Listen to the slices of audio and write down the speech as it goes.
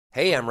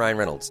Hey, I'm Ryan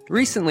Reynolds.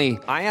 Recently,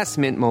 I asked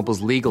Mint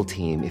Mobile's legal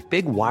team if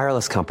big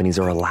wireless companies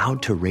are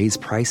allowed to raise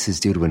prices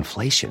due to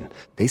inflation.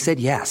 They said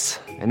yes.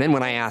 And then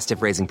when I asked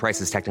if raising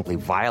prices technically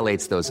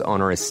violates those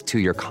onerous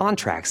two-year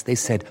contracts, they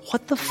said,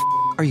 "What the f***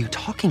 are you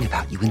talking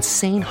about, you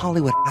insane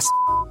Hollywood ass?"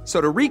 So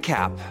to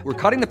recap, we're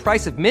cutting the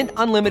price of Mint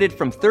Unlimited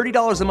from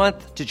 $30 a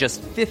month to just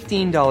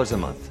 $15 a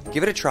month.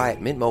 Give it a try at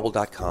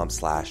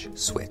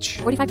mintmobile.com/switch.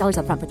 $45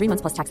 up front for 3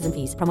 months plus taxes and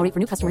fees. Promo rate for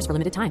new customers for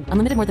limited time.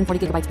 Unlimited more than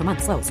 40 gigabytes per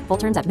month. Slows full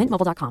terms at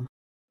mintmobile.com.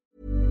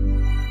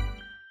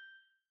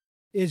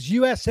 Is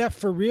USF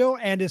for real?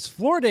 And is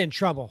Florida in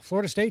trouble?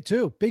 Florida State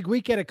too. Big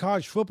weekend of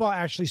college football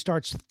actually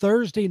starts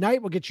Thursday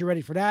night. We'll get you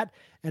ready for that.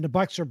 And the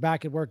Bucs are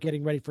back at work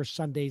getting ready for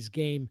Sunday's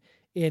game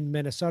in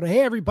Minnesota. Hey,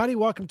 everybody.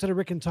 Welcome to the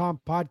Rick and Tom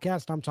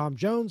podcast. I'm Tom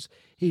Jones.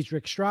 He's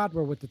Rick Stroud.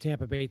 We're with the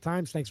Tampa Bay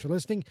Times. Thanks for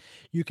listening.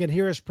 You can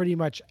hear us pretty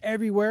much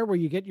everywhere where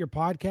you get your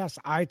podcasts: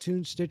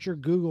 iTunes, Stitcher,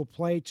 Google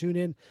Play,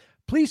 TuneIn.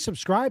 Please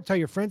subscribe. Tell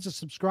your friends to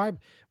subscribe.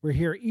 We're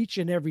here each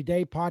and every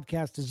day.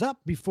 Podcast is up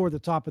before the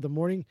top of the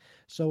morning,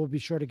 so we'll be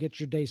sure to get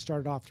your day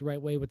started off the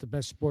right way with the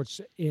best sports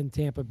in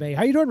Tampa Bay.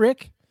 How you doing,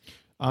 Rick?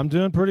 I'm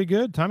doing pretty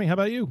good. Tommy, how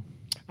about you?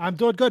 I'm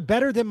doing good.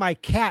 Better than my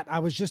cat. I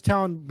was just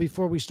telling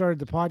before we started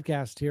the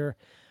podcast here.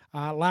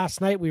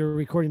 Last night we were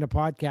recording a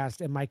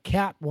podcast, and my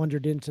cat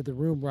wandered into the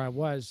room where I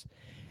was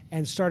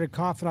and started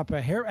coughing up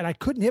a hair, and I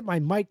couldn't hit my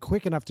mic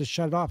quick enough to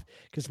shut it off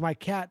because my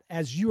cat,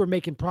 as you were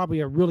making probably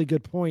a really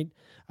good point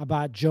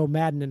about Joe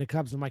Madden and the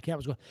Cubs, and my cat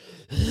was going,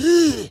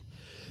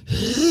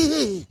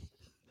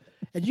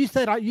 and you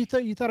thought I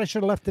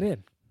should have left it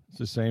in. It's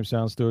the same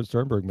sound Stuart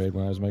Sternberg made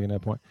when I was making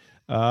that point.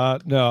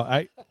 No,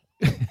 I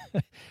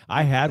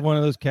I had one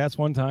of those cats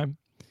one time,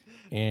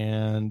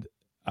 and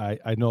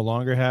I no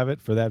longer have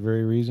it for that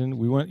very reason.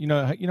 We went,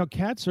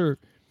 cats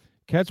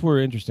were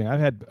interesting. I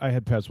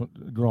had pets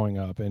growing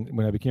up, and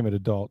when I became an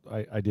adult,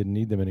 I didn't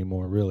need them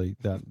anymore really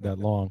that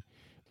long.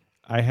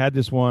 I had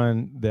this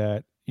one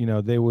that,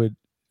 they would,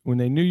 when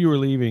they knew you were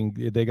leaving,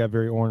 they got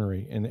very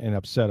ornery and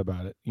upset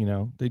about it.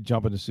 They'd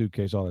jump in the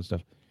suitcase, all that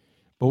stuff.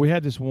 But we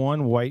had this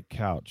one white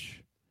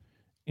couch,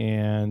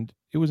 and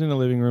it was in the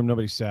living room.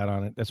 Nobody sat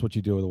on it. That's what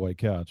you do with a white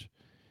couch.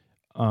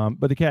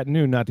 But the cat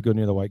knew not to go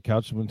near the white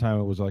couch. One time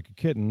it was like a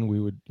kitten. We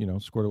would,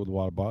 squirt it with a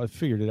water bottle. I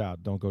figured it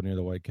out. Don't go near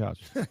the white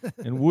couch.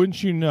 And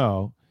wouldn't you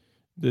know,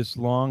 this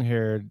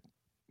long-haired,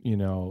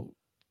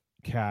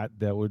 cat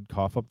that would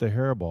cough up the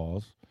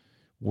hairballs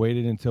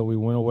waited until we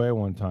went away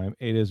one time,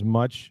 ate as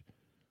much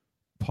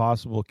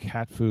possible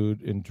cat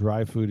food and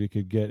dry food it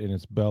could get in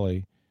its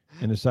belly,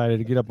 and decided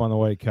to get up on the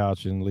white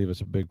couch and leave us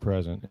a big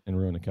present and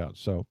ruin the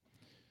couch. So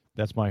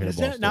that's my hairball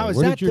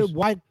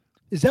story.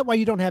 Is that why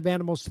you don't have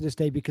animals to this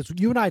day? Because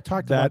you and I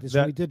talked about this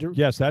when we did the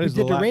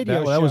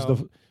radio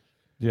show.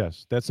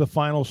 Yes, that's the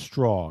final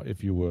straw,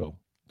 if you will.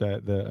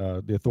 That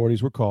the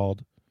authorities were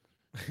called,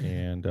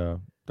 and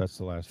that's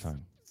the last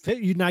time.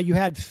 You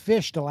had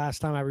fish the last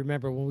time I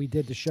remember when we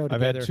did the show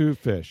together. I've had two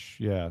fish,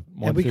 yeah.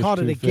 And we called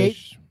it a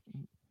gate.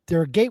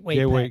 They're a gateway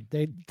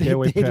pet.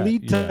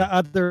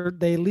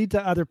 They lead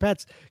to other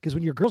pets, because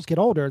when your girls get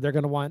older, they're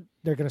going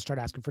to start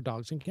asking for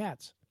dogs and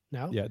cats.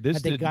 No, yeah.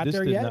 Have they got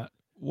there yet?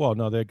 Well,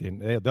 no,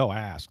 they'll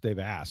ask. They've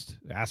asked.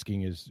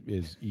 Asking is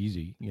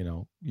easy.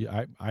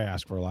 I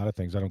ask for a lot of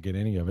things. I don't get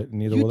any of it.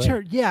 Neither will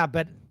they. Yeah,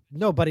 but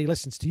nobody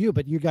listens to you.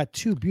 But you got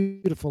two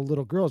beautiful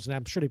little girls, and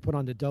I'm sure they put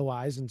on the doe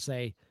eyes and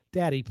say,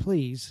 "Daddy,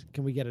 please,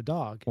 can we get a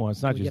dog?" Well,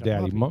 it's not just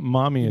daddy.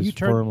 Mommy is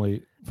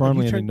firmly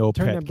in the no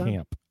pet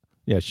camp.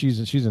 Yeah,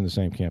 she's in the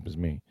same camp as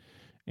me,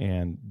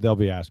 and they'll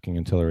be asking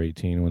until they're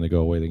 18. When they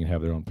go away, they can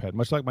have their own pet.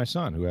 Much like my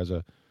son, who has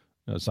a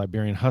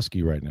Siberian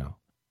Husky right now.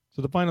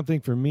 So the final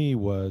thing for me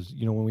was,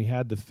 when we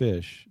had the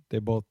fish, they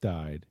both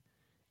died.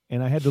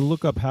 And I had to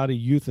look up how to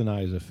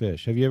euthanize a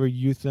fish. Have you ever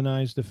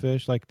euthanized a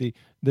fish? Like the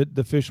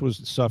fish was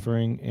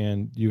suffering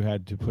and you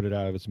had to put it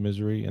out of its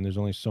misery, and there's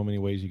only so many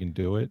ways you can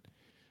do it.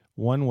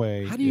 One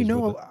way. How do you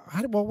know?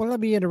 Well, let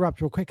me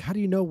interrupt real quick. How do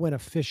you know when a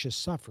fish is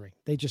suffering?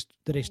 Do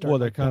they start? Well,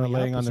 they're kind of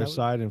laying on their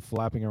side and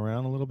flapping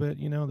around a little bit.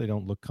 They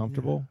don't look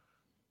comfortable.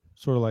 Yeah.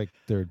 Sort of like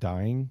they're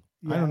dying.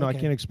 Yeah, I don't know. Okay. I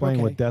can't explain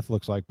what death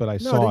looks like, but I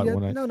saw it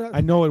when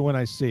I know it when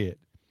I see it.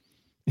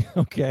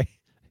 Okay.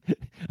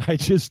 I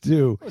just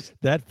do.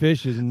 That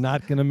fish is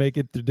not going to make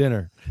it to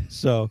dinner.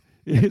 So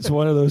it's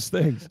one of those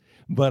things.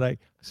 But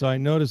I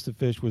noticed the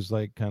fish was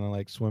kind of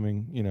like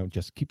swimming,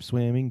 just keep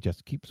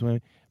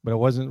swimming. But it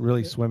wasn't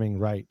really swimming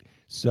right.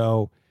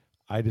 So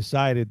I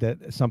decided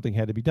that something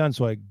had to be done.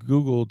 So I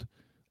Googled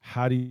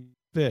how do you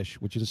fish,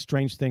 which is a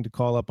strange thing to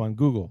call up on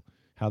Google.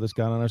 How this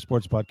got on our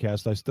sports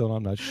podcast,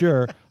 I'm not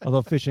sure.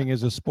 Although fishing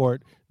is a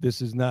sport,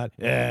 this is not.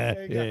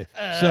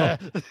 So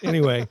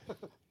anyway,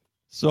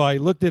 so I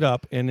looked it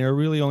up, and there are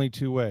really only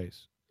two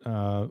ways.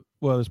 Well,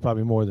 there's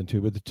probably more than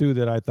two, but the two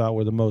that I thought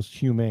were the most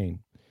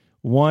humane.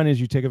 One is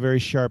you take a very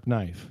sharp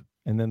knife,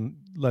 and then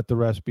let the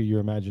rest be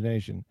your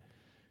imagination.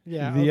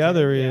 Yeah. The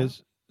other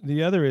is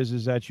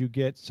that you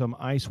get some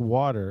ice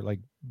water,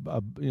 like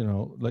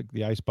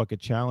the ice bucket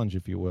challenge,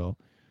 if you will.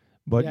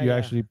 but you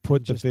actually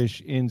put the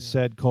fish in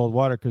said cold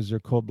water because they're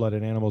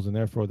cold-blooded animals, and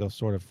therefore they'll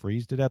sort of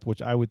freeze to death,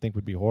 which I would think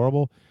would be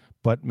horrible,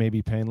 but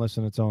maybe painless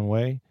in its own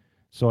way.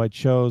 So I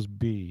chose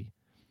B.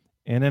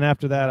 And then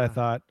after that, I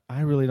thought,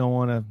 I really don't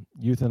want to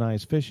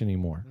euthanize fish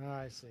anymore. Oh,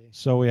 I see.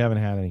 So we haven't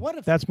had any.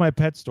 That's my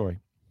pet story.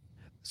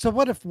 So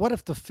what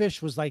if the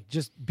fish was like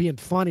just being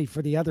funny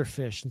for the other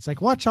fish? It's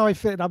like, watch how I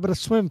fit. I'm going to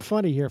swim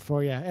funny here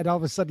for you. And all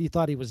of a sudden you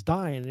thought he was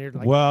dying. And you're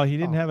like, well, he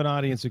didn't have an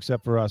audience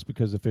except for us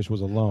because the fish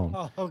was alone.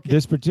 Oh, okay.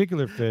 This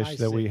particular fish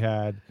that we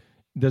had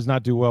does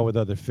not do well with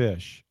other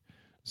fish.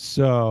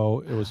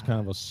 So it was kind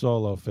of a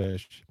solo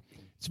fish.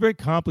 It's a very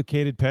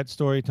complicated pet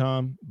story,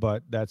 Tom,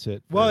 but that's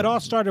it. Well, it all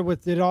started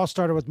with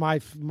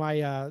my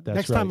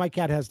next time my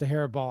cat has the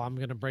hairball, I'm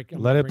going to break it.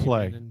 Let it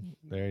play.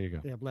 There you go.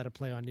 Yeah, let it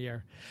play on the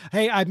air.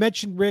 Hey, I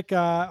mentioned Rick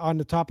on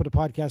the top of the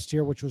podcast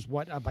here, which was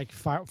like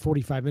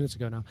 45 minutes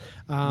ago now,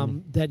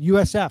 that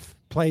USF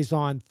plays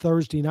on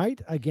Thursday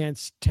night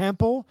against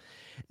Temple.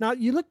 Now,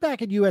 you look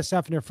back at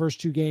USF in their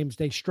first two games,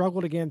 they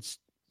struggled against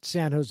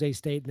San Jose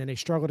State, and then they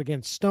struggled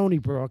against Stony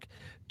Brook,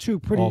 two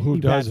pretty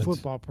bad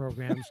football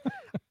programs.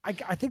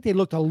 I think they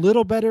looked a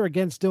little better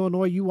against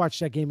Illinois. You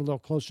watched that game a little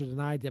closer than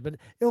I did, but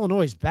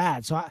Illinois is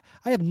bad. So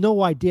I have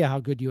no idea how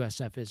good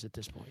USF is at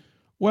this point.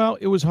 Well,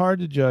 it was hard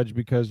to judge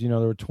because, there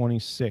were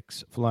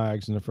 26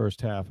 flags in the first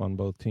half on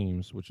both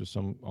teams, which is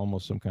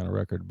almost some kind of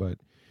record. But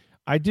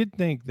I did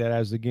think that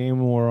as the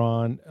game wore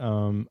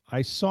on,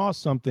 I saw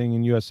something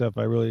in USF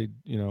I really,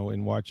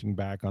 in watching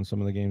back on some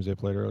of the games they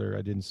played earlier,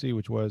 I didn't see,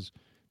 which was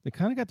they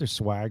kind of got their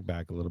swag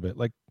back a little bit.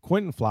 Like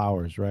Quentin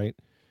Flowers, right?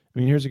 I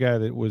mean, here's a guy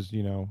that was,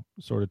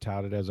 sort of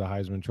touted as a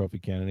Heisman Trophy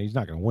candidate. He's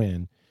not going to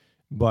win,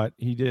 but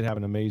he did have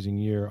an amazing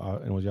year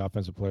and was the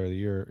Offensive Player of the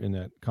Year in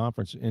that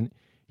conference. And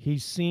he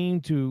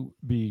seemed to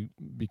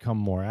become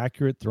more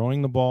accurate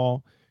throwing the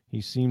ball.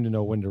 He seemed to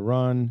know when to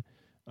run,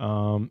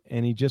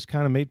 and he just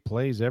kind of made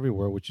plays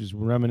everywhere, which is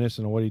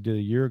reminiscent of what he did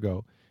a year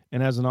ago.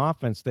 And as an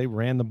offense, they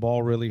ran the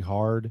ball really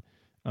hard.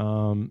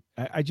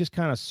 I just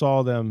kind of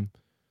saw them.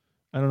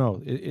 I don't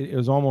know. It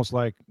was almost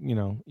like,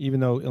 even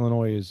though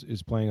Illinois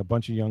is playing a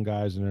bunch of young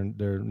guys and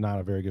they're not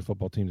a very good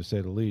football team to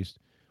say the least,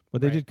 but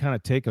they did kind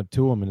of take it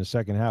to them in the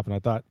second half. And I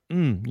thought,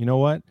 you know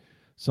what?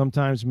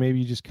 Sometimes maybe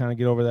you just kind of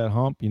get over that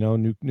hump,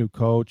 new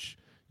coach.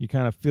 You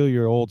kind of feel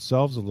your old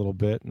selves a little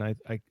bit. And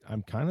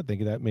I'm kind of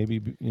thinking that maybe,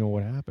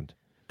 what happened.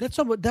 That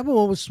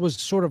one was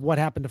sort of what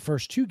happened the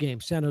first two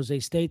games. San Jose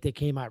State, they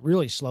came out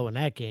really slow in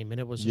that game, and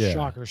it was a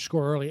shocker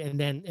score early, and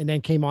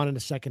then came on in the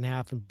second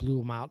half and blew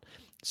them out.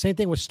 Same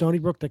thing with Stony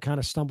Brook. They kind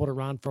of stumbled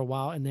around for a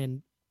while and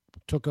then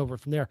took over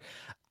from there.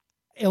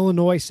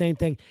 Illinois, same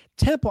thing.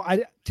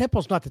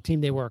 Temple's not the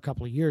team they were a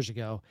couple of years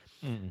ago.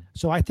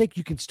 So I think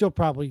you can still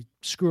probably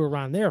screw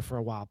around there for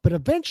a while. But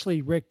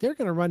eventually, Rick, they're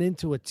going to run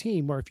into a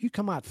team where if you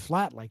come out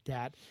flat like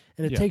that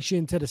and it takes you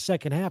into the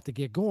second half to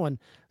get going,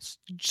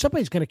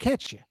 somebody's going to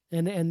catch you.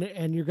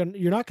 And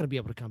you're not going to be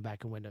able to come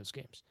back and win those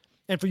games.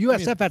 And for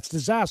USF, that's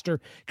disaster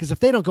because if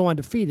they don't go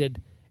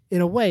undefeated, in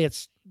a way,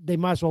 they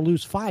might as well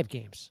lose 5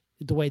 games.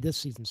 The way this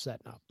season's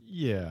setting up.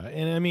 Yeah,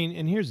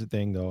 and here's the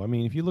thing, though. I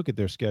mean, if you look at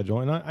their schedule,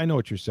 and I know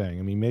what you're saying.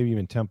 I mean, maybe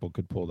even Temple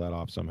could pull that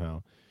off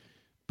somehow.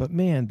 But,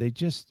 man,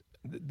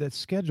 that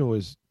schedule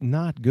is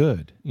not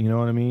good. You know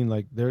what I mean?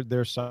 Like,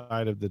 their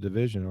side of the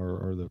division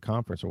or the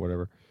conference or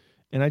whatever.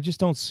 And I just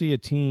don't see a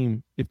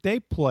team, if they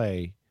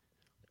play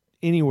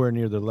anywhere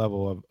near the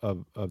level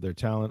of their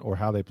talent or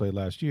how they played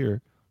last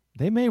year,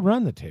 they may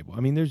run the table. I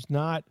mean, there's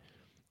not,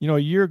 a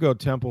year ago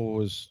Temple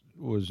was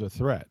a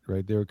threat,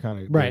 right? They were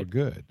they were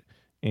good.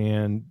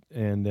 And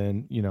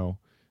then,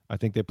 I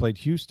think they played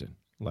Houston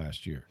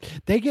last year.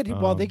 They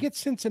get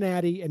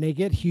Cincinnati and they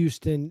get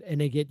Houston and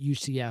they get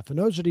UCF. And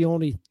those are the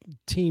only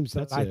teams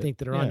that I think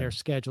that are on their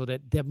schedule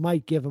that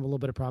might give them a little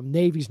bit of problem.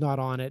 Navy's not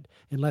on it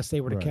unless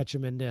they were to catch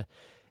them in the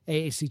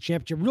AAC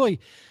championship. Really,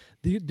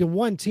 the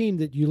one team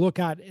that you look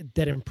at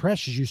that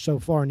impresses you so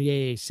far in the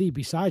AAC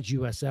besides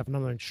USF, and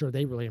I'm not sure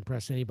they really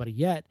impressed anybody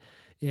yet,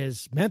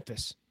 is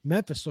Memphis.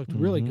 Memphis looked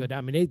really good.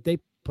 I mean, they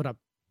put up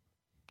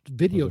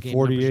video game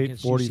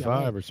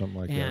 48-45 or something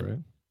like that, right?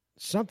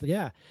 Something,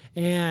 yeah.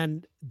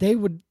 And they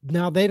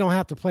don't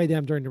have to play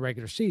them during the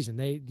regular season.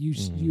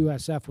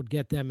 USF would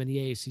get them in the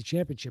AAC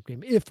championship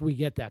game if we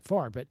get that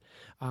far. But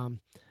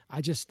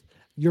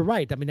you're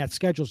right. I mean, that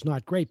schedule's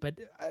not great. But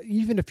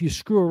even if you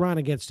screw around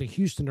against a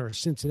Houston or a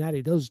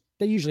Cincinnati,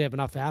 they usually have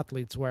enough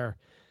athletes where,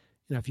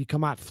 if you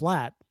come out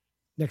flat,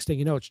 next thing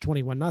you know, it's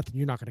 21-0.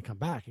 You're not going to come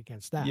back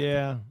against that.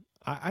 Yeah.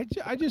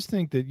 I just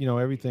think that,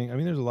 everything, I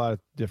mean, there's a lot of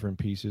different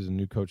pieces and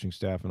new coaching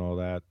staff and all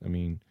that. I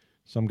mean,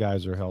 some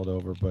guys are held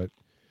over, but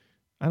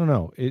I don't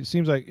know. It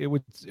seems like it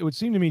would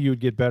seem to me you would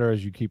get better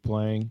as you keep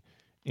playing.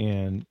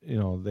 And,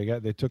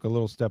 they took a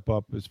little step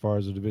up as far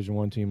as the Division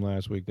I team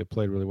last week. They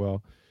played really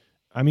well.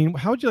 I mean,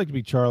 how would you like to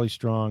be Charlie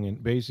Strong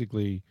and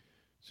basically,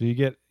 so you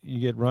get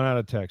run out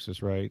of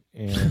Texas, right?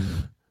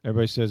 And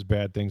everybody says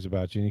bad things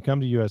about you. And you come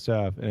to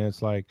USF and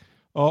it's like,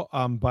 oh,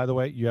 by the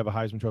way, you have a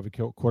Heisman Trophy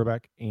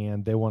quarterback,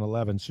 and they won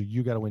 11, so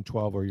you got to win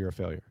 12 or you're a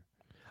failure.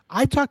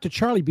 I talked to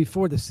Charlie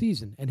before the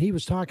season, and he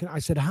was talking. I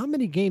said, how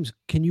many games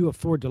can you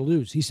afford to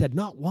lose? He said,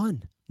 not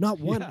one. Not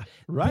one. Yeah,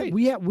 right.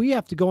 We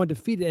have to go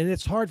undefeated, and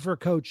it's hard for a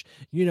coach.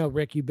 You know,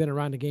 Rick, you've been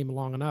around the game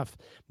long enough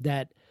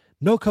that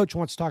no coach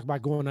wants to talk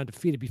about going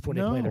undefeated before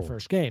they play their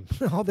first game.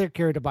 All they're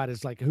cared about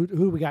is like, who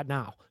do we got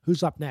now?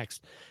 Who's up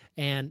next?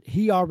 And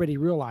he already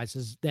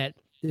realizes that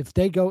if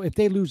they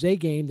lose a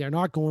game, they're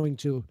not going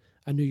to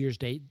a New Year's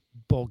Day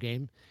bowl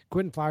game.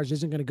 Quentin Flowers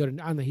isn't going to go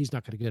to. I know he's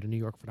not going to go to New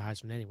York for the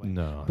Heisman anyway.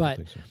 No, but I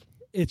don't think so.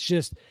 It's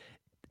just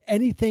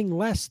anything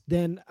less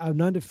than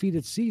an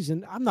undefeated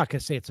season. I'm not going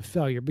to say it's a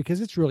failure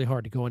because it's really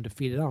hard to go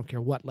undefeated. I don't care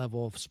what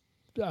level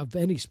of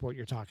any sport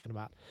you're talking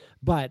about,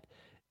 but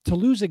to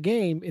lose a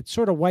game, it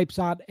sort of wipes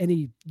out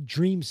any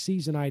dream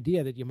season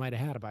idea that you might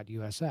have had about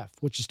USF,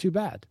 which is too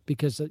bad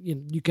because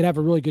you could have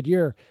a really good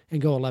year and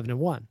go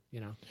 11-1.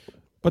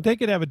 But they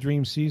could have a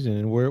dream season,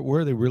 and where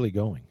are they really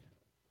going?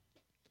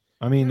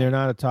 I mean, they're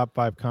not a top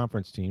 5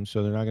 conference team,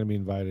 so they're not going to be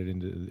invited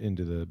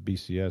into the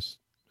BCS,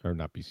 or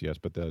not BCS,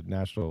 but the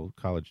National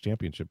College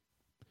Championship.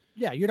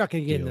 Yeah, you're not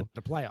going to get into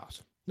the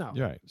playoffs. No.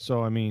 Right.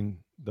 So I mean,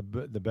 the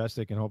best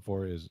they can hope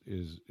for is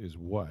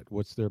what?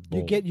 What's their bowl?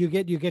 You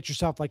get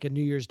yourself like a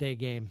New Year's Day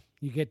game.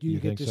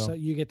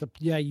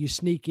 You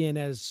sneak in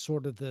as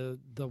sort of the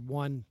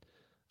one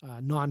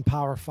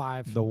non-Power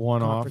 5 the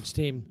one conference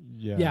team.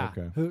 Yeah.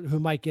 Okay. Who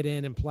might get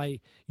in and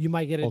play. You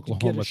might get a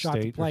shot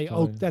State to play.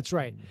 That's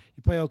right.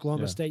 You play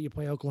Oklahoma State. You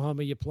play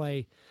Oklahoma. You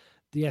play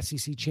the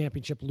SEC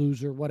championship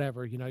loser,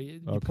 whatever.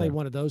 You play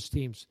one of those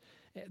teams.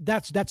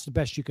 That's the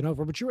best you can hope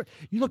for. But you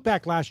look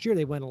back last year,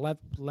 they went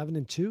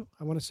 11-2,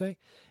 I want to say,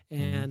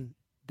 and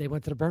they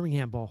went to the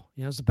Birmingham Bowl.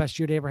 It's the best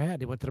year they ever had.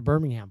 They went to the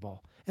Birmingham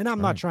Bowl. And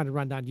I'm not trying to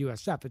run down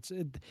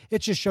USF. It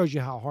just shows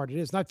you how hard it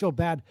is. And I feel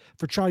bad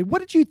for Charlie. What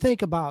did you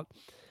think about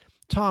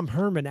Tom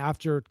Herman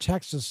after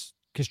Texas?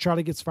 Because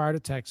Charlie gets fired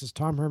at Texas.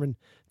 Tom Herman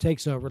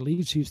takes over,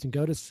 leaves Houston,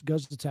 goes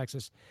to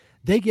Texas.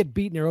 They get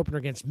beat in their opener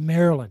against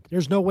Maryland.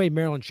 There's no way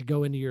Maryland should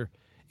go into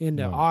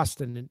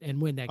Austin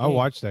and win that game. I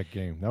watched that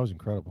game. That was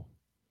incredible.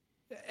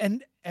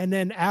 And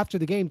then after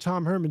the game,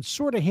 Tom Herman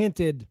sort of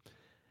hinted,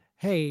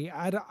 "Hey,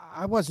 I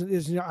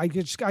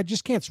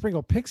just can't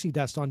sprinkle pixie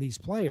dust on these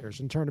players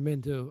and turn them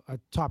into a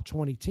top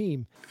 20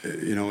 team."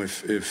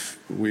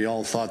 If we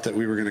all thought that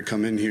we were going to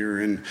come in here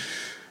and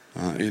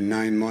in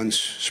 9 months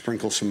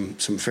sprinkle some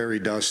fairy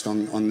dust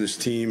on this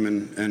team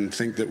and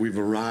think that we've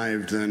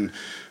arrived, then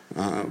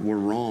we're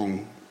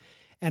wrong.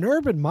 And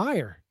Urban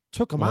Meyer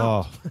took him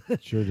out.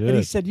 Sure did. And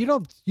he said, "You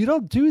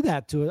don't do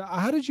that to it."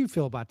 How did you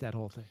feel about that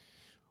whole thing?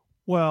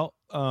 Well,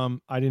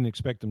 I didn't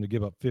expect them to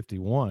give up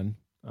 51.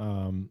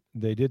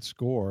 They did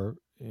score,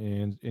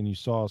 and you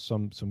saw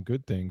some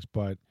good things,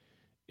 but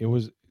it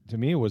was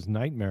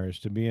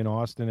nightmarish to be in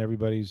Austin.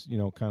 Everybody's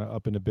kind of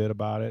up in a bit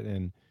about it,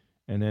 and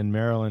then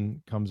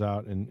Maryland comes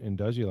out and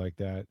does you like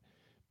that.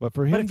 But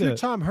for him, but if you're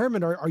Tom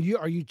Herman, are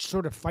you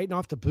sort of fighting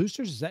off the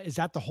boosters? Is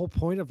that the whole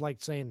point of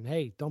like saying,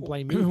 "Hey, don't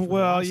blame me"?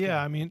 Well,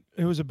 yeah. I mean,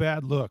 it was a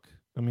bad look.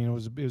 I mean, it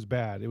was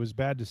bad. It was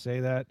bad to say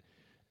that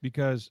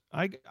because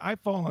I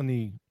fall on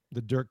the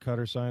Dirk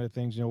Cutter side of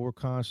things. We're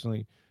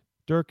constantly.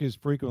 Dirk is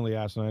frequently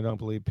asked, and I don't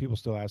believe people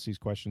still ask these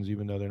questions,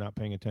 even though they're not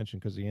paying attention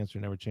because the answer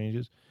never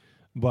changes.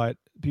 But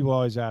people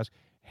always ask,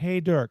 "Hey,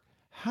 Dirk,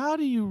 how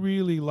do you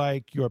really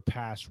like your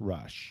pass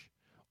rush?"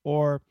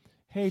 Or,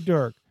 "Hey,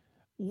 Dirk,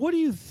 what do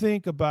you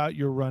think about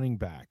your running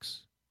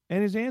backs?"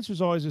 And his answer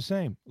is always the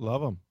same.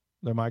 "Love them.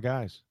 They're my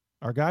guys.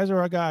 Our guys are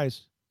our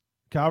guys.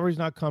 Calvary's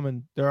not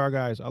coming. They're our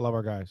guys. I love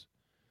our guys."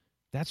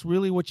 That's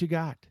really what you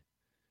got.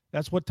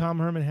 That's what Tom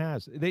Herman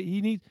has.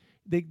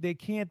 They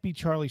can't be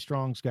Charlie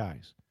Strong's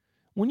guys.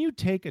 When you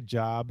take a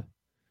job,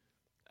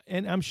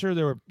 and I'm sure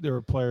there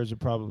were players that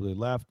probably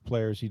left,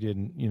 players he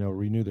didn't,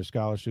 renew their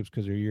scholarships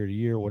because they're year to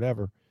year,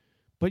 whatever.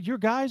 But your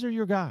guys are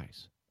your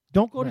guys.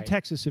 Don't go to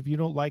Texas if you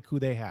don't like who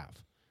they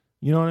have.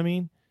 You know what I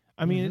mean?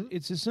 I mean,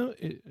 it's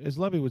as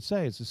Levy would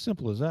say, it's as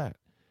simple as that.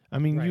 I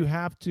mean, you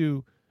have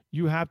to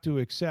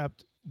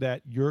accept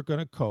that you're going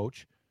to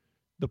coach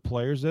the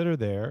players that are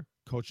there,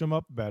 coach them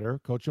up better,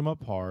 coach them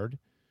up hard,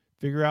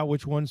 figure out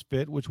which ones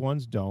fit, which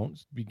ones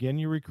don't, begin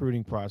your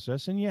recruiting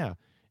process. And yeah,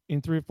 in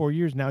 3 or 4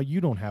 years, now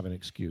you don't have an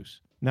excuse.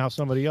 Now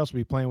somebody else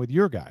will be playing with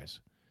your guys.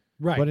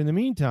 Right. But in the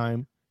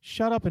meantime,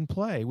 shut up and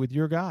play with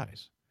your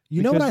guys.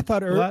 You know what I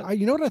thought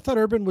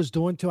Urban was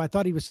doing too? I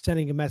thought he was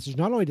sending a message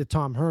not only to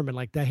Tom Herman,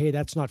 like that, hey,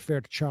 that's not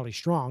fair to Charlie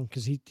Strong,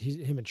 because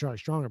him and Charlie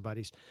Strong are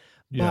buddies.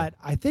 Yeah. But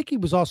I think he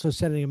was also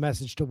sending a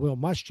message to Will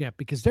Muschamp,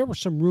 because there were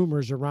some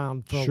rumors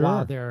around for a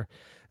while there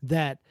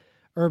that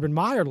Urban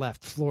Meyer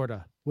left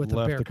Florida with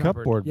a bear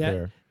cupboard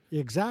bear.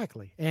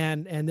 Exactly.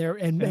 And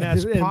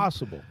that's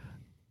possible.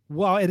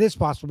 Well, it is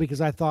possible,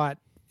 because I thought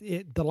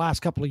the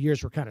last couple of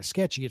years were kind of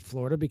sketchy at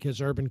Florida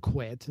because Urban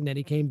quit and then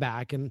he came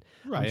back. And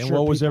right. And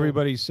what was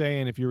everybody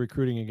saying if you're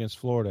recruiting against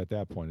Florida at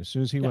that point? As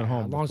soon as he went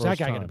home, how long is that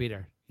guy going to be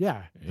there?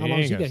 Yeah. How long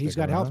is he got? He's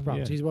got health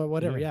problems. Yeah. He's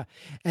whatever. Yeah.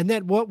 And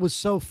then what was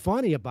so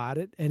funny about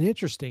it and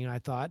interesting, I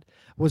thought,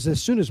 was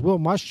as soon as Will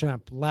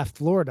Muschamp left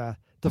Florida,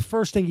 the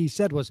first thing he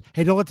said was,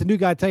 "Hey, don't let the new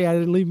guy tell you I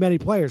didn't leave many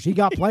players." He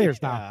got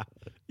players now.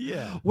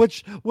 Yeah.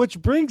 Which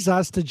brings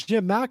us to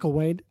Jim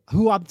McElwain,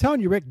 who I'm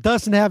telling you, Rick,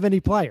 doesn't have any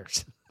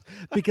players.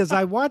 Because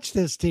I watched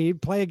this team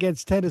play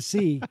against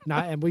Tennessee,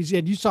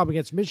 and you saw him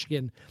against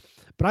Michigan,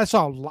 but I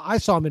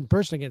saw him in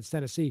person against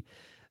Tennessee.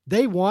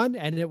 They won,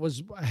 and it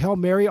was a Hail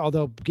Mary,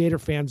 although Gator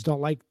fans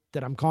don't like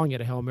that I'm calling it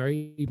a Hail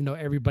Mary, even though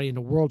everybody in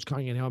the world's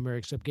calling it a Hail Mary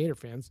except Gator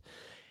fans.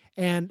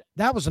 And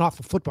that was an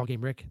awful football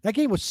game, Rick. That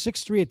game was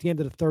 6-3 at the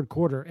end of the third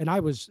quarter, and I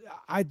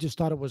just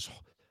thought it was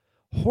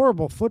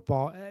horrible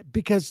football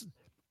because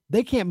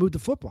they can't move the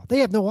football. They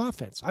have no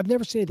offense. I've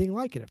never seen anything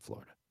like it at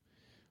Florida.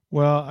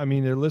 Well, I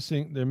mean,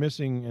 they're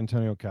missing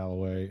Antonio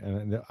Callaway,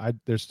 and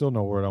there's still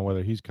no word on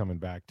whether he's coming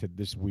back to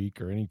this week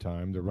or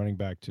anytime. They're running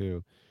back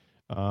too.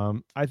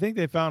 I think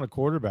they found a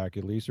quarterback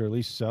at least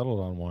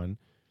settled on one.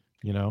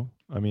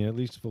 I mean, at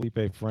least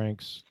Felipe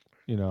Franks,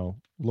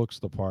 looks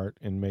the part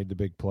and made the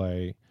big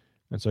play,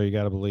 and so you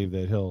got to believe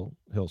that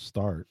he'll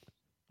start.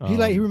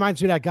 He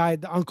reminds me of that guy,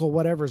 the uncle,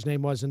 whatever his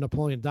name was, in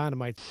Napoleon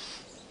Dynamite.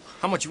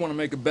 How much you want to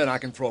make a bet I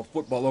can throw a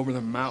football over the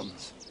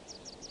mountains?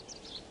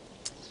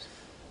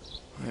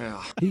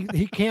 Yeah.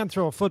 He can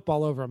throw a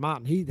football over a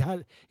mountain.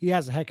 He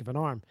has a heck of an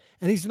arm,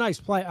 and he's a nice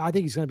player. I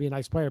think he's going to be a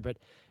nice player, but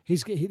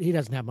he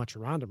doesn't have much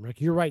around him.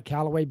 Rick, you're right.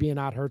 Callaway being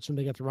out hurts him.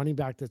 They got the running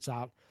back that's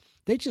out.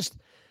 They just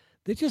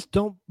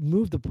don't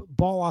move the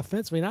ball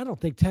offensively. And I don't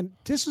think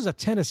this was a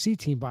Tennessee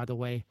team, by the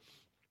way,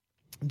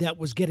 that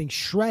was getting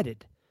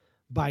shredded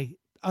by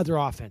other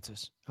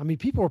offenses. I mean,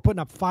 people were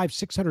putting up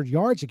 500-600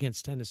 yards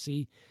against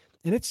Tennessee,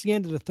 and it's the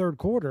end of the third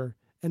quarter,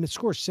 and the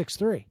score's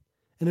 6-3.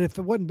 And if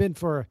it wouldn't been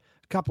for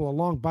couple of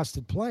long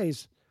busted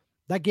plays,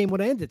 that game would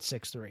have ended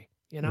 6-3.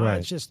 Right.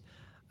 It's just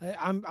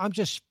I'm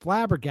just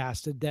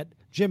flabbergasted that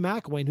Jim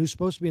McElwain, who's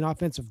supposed to be an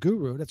offensive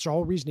guru, that's the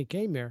whole reason he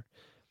came here,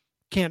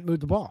 can't move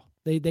the ball.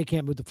 They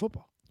can't move the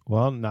football.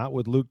 Well, not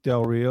with Luke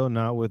Del Rio,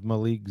 not with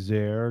Malik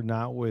Zaire,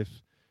 not with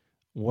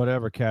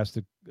whatever cast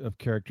of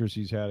characters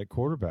he's had at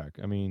quarterback.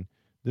 I mean,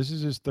 this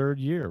is his third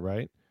year,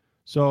 right?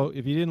 So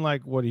if you didn't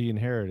like what he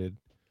inherited,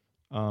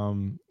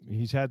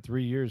 he's had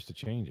 3 years to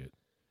change it.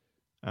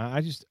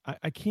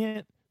 I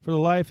can't, for the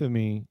life of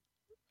me,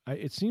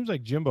 it seems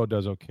like Jimbo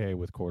does okay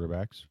with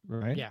quarterbacks,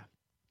 right?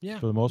 Yeah.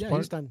 For the most part.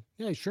 He's done.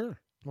 Yeah,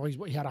 sure. Well,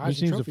 he had a Heisman He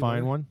seems Trophy to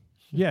find one.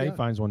 Yeah, he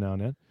finds one now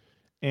and then.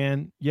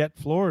 And yet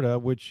Florida,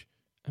 which,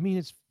 I mean,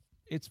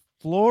 it's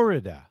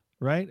Florida,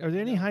 right? Are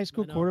there any high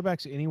school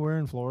quarterbacks anywhere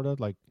in Florida?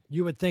 Like,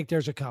 you would think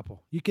there's a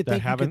couple. You could that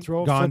think haven't you could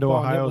throw a gone to football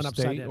Ohio and it went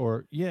State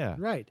or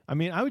right. I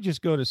mean, I would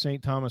just go to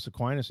St. Thomas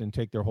Aquinas and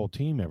take their whole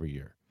team every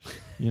year.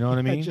 You know what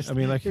I mean? I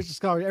mean, like, here's a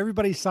scholar.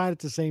 Everybody signed at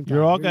the same time.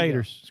 You're all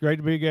Gators. It's great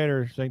to be a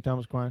Gator, St.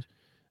 Thomas Aquinas.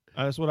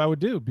 That's what I would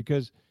do,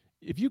 because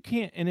if you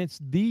can't, and it's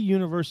the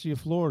University of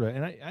Florida,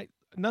 and I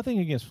nothing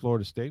against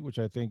Florida State, which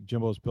I think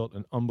Jimbo's built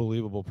an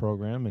unbelievable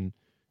program, and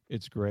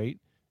it's great.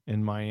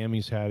 And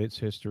Miami's had its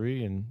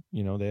history, and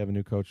they have a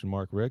new coach in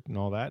Mark Richt and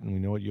all that, and we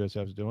know what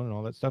USF's doing and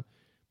all that stuff.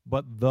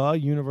 But the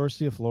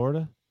University of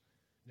Florida,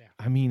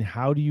 I mean,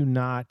 how do you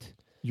not?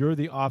 You're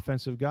the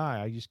offensive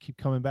guy. I just keep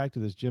coming back to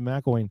this, Jim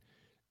McElwain.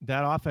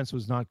 That offense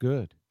was not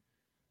good.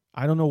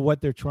 I don't know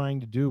what they're trying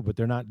to do, but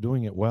they're not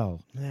doing it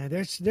well. Yeah,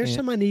 there's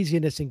some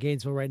uneasiness in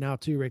Gainesville right now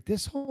too, Rick.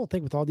 This whole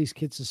thing with all these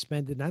kids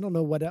suspended, and I don't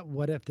know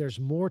what if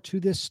there's more to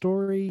this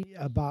story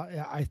about.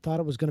 I thought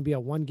it was going to be a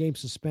 1-game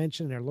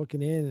suspension. And they're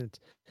looking in, and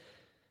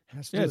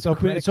it's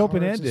open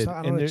ended,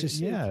 and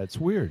it's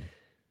weird.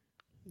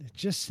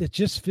 It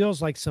just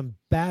feels like some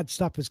bad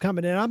stuff is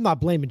coming, and I'm not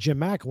blaming Jim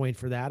McElwain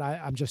for that.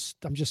 I'm just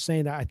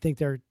saying that I think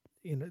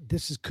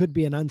could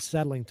be an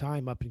unsettling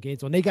time up in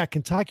Gainesville. And they got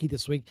Kentucky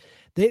this week.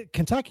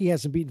 Kentucky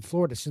hasn't beaten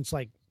Florida since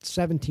like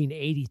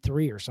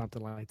 1783 or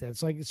something like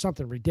that. It's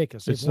something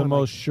ridiculous. It's the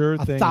most sure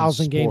thing.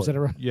 1,000 games in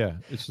a row. Yeah,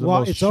 it's the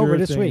most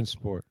sure thing in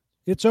sport.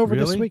 It's over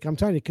this week. I'm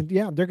telling you.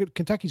 Yeah,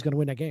 Kentucky's going to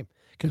win that game.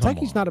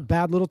 Kentucky's not a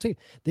bad little team.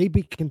 They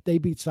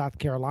beat South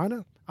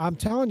Carolina. I'm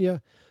telling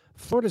you,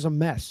 Florida's a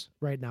mess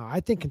right now.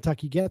 I think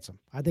Kentucky gets them.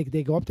 I think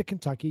they go up to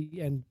Kentucky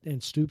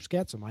and Stoops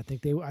gets them. I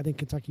think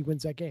Kentucky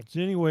wins that game. Is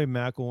there any way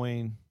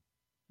McElwain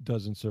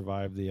doesn't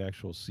survive the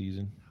actual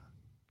season?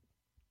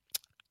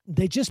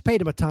 They just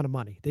paid him a ton of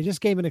money. They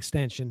just gave him an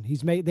extension.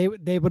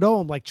 They would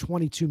owe him like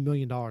 $22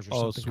 million or something.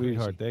 Oh,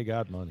 sweetheart, crazy. They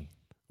got money.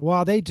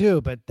 Well, they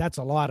do, but that's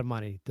a lot of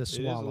money to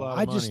swallow. It is a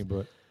lot of money,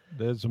 but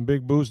there's some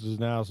big boosters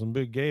now, some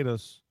big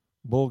Gators,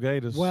 bull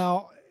Gators.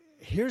 Well,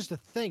 here's the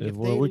thing: if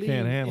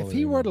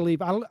he were to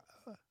leave,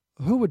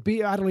 who would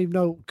be? I don't even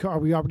know. Are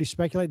we already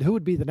speculating who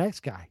would be the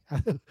next guy?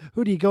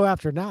 Who do you go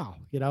after now?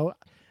 Well,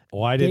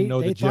 I didn't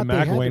know that Jim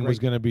McElwain was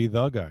going to be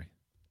the guy.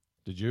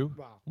 Did you?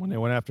 Well, when they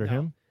went after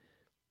him,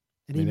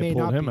 and he may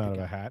pulled him out of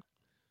a hat.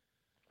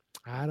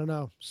 I don't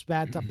know. It's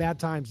bad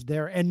times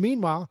there. And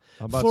meanwhile,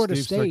 how about Florida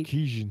Steve State.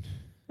 Sarkisian?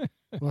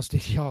 Well,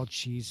 Steve,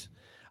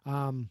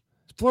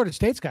 Florida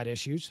State's got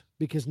issues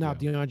because now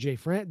DeAndre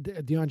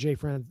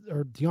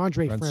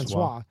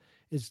Francois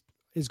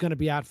is going to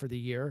be out for the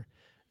year.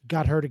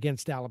 Got hurt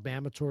against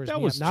Alabama. Tore his knee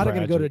up. Now they're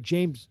going to go to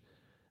James.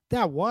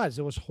 It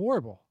was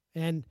horrible.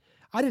 And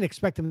I didn't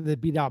expect them to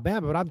beat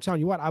Alabama, but I'm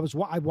telling you what, I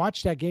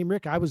watched that game,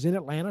 Rick. I was in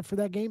Atlanta for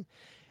that game,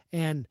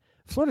 and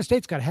Florida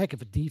State's got a heck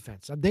of a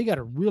defense. They got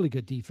a really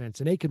good defense,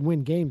 and they can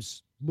win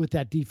games with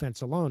that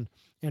defense alone.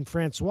 And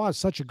Francois is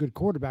such a good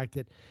quarterback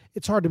that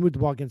it's hard to move the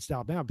ball against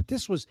Alabama. But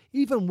this was,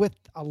 even with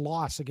a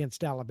loss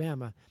against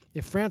Alabama,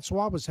 if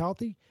Francois was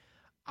healthy,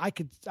 I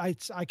could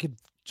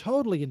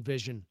totally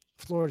envision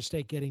Florida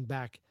State getting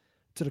back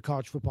to the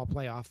college football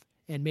playoff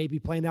and maybe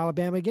playing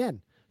Alabama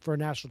again for a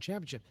national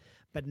championship.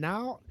 But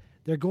now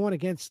they're going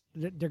against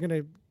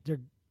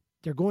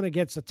they're going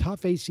against a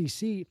tough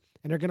ACC,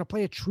 and they're going to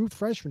play a true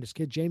freshman. This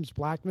kid James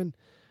Blackman,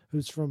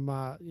 who's from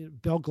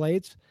Belle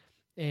Glades,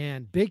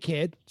 and big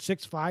kid,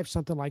 6'5",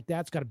 something like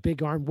that. It's got a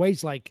big arm,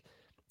 weighs like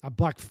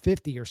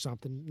 $150 or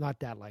something. Not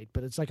that light,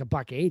 but it's like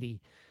 $180.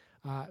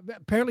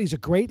 Apparently, he's a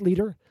great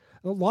leader.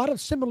 A lot of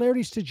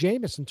similarities to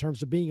Jameis in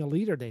terms of being a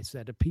leader, they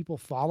said. The people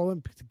follow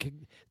him.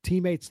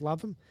 Teammates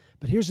love him.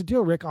 But here's the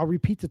deal, Rick. I'll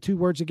repeat the two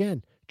words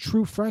again.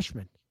 True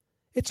freshman.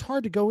 It's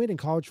hard to go in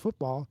college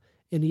football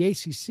in the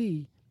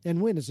ACC and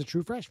win as a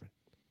true freshman.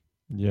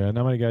 Yeah,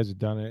 not many guys have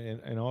done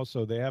it. And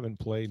also, they haven't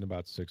played in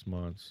about 6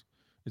 months.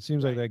 It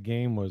seems like that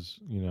game was,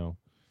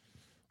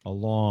 a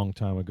long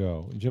time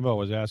ago. And Jimbo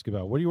was asking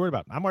about, what are you worried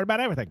about? I'm worried about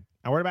everything.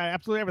 I'm worried about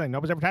absolutely everything.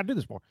 Nobody's ever tried to do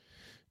this before.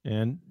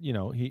 And,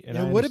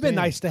 it would have been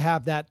nice to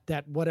have that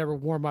whatever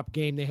warm-up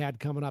game they had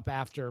coming up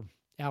after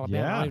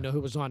Alabama. Yeah. I don't even know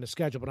who was on the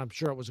schedule, but I'm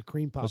sure it was a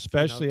cream puff.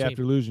 Especially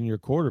after losing your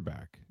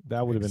quarterback.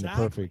 That would have been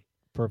the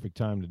perfect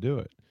time to do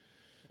it.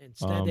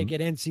 Instead, they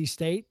get NC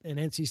State, and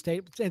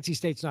NC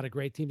State's not a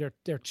great team. They're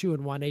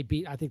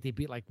 2-1. I think they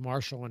beat like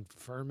Marshall and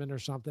Furman or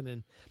something,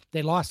 and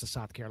they lost to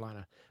South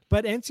Carolina.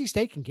 But NC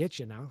State can get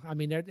you now. I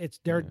mean,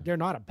 they're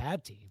not a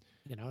bad team.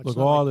 Look,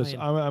 all this.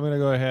 I'm going to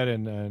go ahead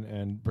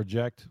and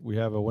project. We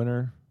have a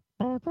winner.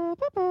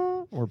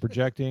 We're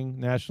projecting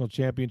national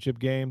championship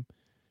game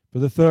for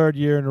the third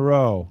year in a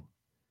row.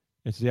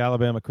 It's the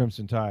Alabama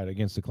Crimson Tide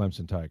against the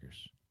Clemson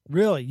Tigers.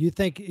 Really? You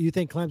think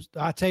Clemson?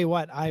 I'll tell you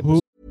what.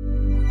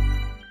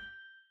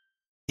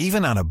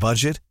 Even on a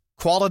budget,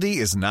 quality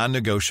is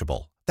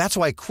non-negotiable. That's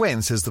why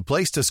Quince is the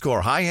place to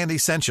score high-end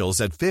essentials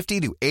at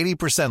 50 to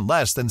 80%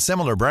 less than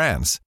similar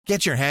brands.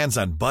 Get your hands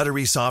on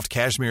buttery soft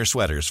cashmere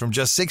sweaters from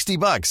just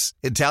 $60,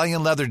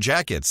 Italian leather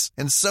jackets,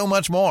 and so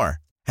much more.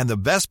 And the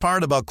best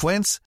part about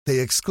Quince, they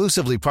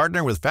exclusively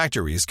partner with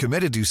factories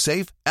committed to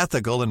safe,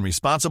 ethical, and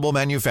responsible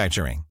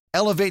manufacturing.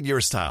 Elevate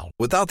your style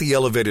without the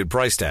elevated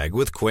price tag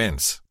with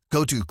Quince.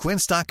 Go to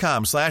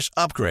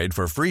quince.com/upgrade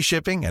for free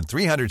shipping and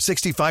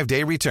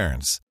 365-day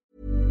returns.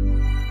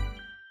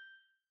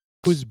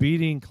 Who's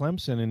beating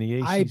Clemson in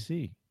the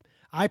ACC?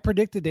 I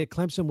predicted that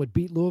Clemson would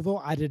beat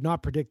Louisville. I did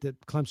not predict that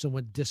Clemson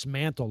would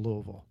dismantle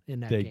Louisville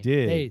in that game.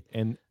 They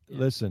did.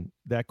 Listen,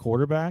 that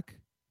quarterback,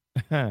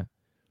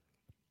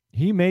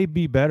 he may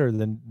be better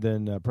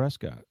than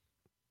Prescott.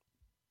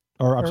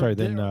 Who am I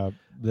thinking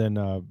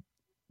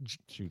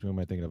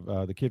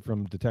of? The kid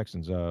from the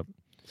Texans.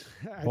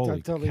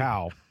 Holy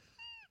cow.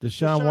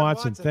 Deshaun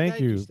Watson, thank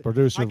you,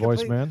 producer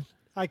voice man.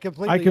 I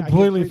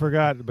completely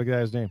forgot the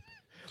guy's name.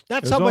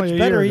 That's how much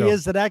better he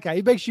is than that guy.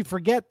 He makes you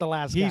forget the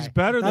last guy. He's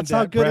better than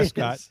Dak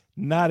Prescott.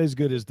 Not as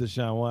good as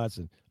Deshaun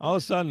Watson. All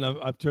of a sudden,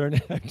 I've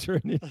turned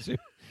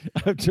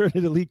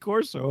into Lee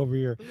Corso over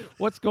here.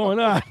 What's going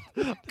on?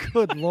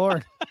 Good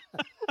Lord.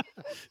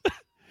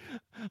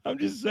 I'm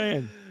just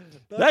saying.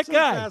 That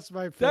guy. Fast,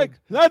 my friend.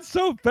 That's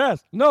so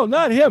fast. No,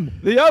 not him.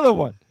 The other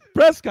one.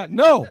 Prescott.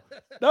 No,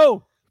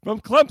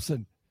 from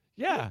Clemson.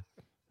 Yeah,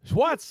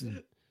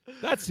 Watson.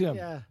 That's him.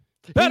 Yeah.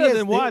 Better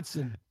than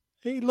Watson.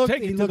 Take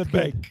it to the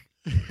bank.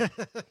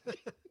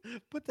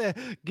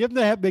 Give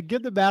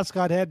the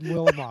mascot head and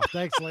wheel him off.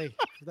 Thanks, Lee.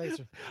 Thanks,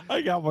 sir.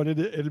 I got one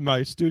in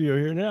my studio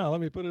here now.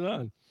 Let me put it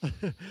on.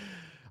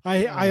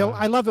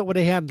 I love it when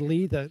they hand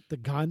Lee the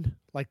gun.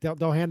 Like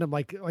they'll hand him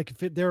like if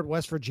they're at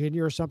West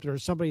Virginia or something, or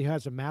somebody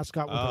has a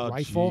mascot with a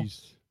rifle.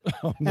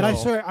 Oh, no. And I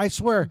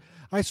swear,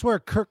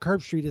 Kirk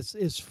Herbstreit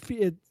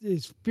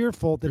is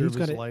fearful that he's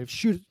going to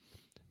shoot.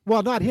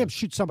 Well, not him,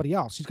 shoot somebody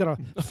else. He's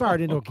going to fire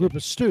it into a group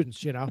of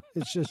students,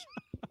 It's just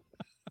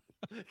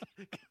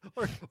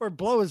or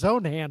blow his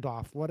own hand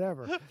off,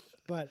 whatever.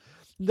 But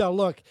no,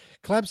 look,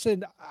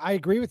 Clemson, I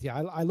agree with you.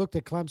 I looked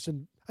at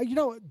Clemson.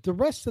 The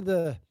rest of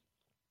the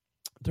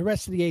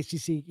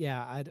ACC,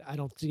 yeah, I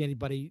don't see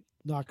anybody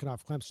knocking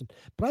off Clemson.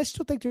 But I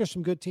still think there's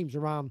some good teams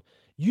around.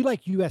 You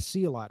like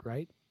USC a lot,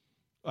 right?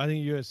 I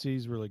think USC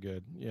is really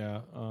good. Yeah.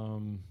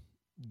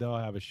 They'll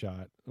have a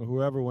shot.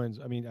 Whoever wins.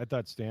 I mean, I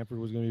thought Stanford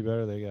was going to be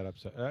better. They got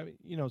upset.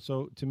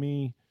 So to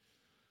me,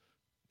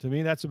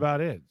 that's about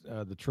it.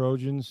 The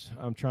Trojans,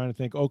 I'm trying to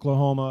think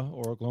Oklahoma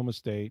or Oklahoma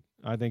State.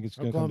 I think it's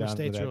going to come down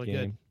to that really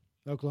game.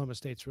 Good. Oklahoma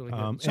State's really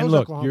good. And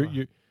look,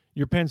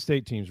 your Penn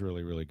State team's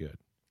really, really good.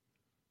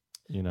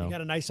 They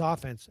got a nice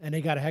offense, and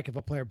they got a heck of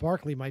a player.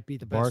 Barkley might be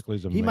the best.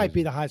 Barkley's amazing. He might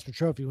be the Heisman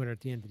Trophy winner at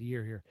the end of the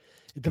year here.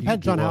 It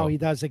depends on how he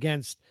does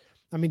against –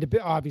 I mean,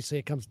 obviously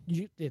it comes.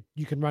 You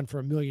can run for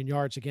 1 million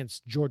yards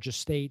against Georgia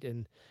State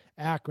and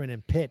Akron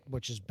and Pitt,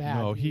 which is bad.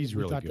 No, he's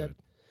really good.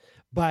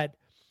 But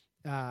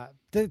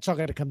it's all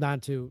got to come down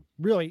to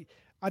really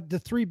the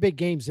 3 big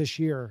games this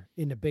year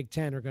in the Big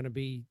Ten are going to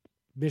be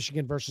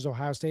Michigan versus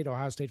Ohio State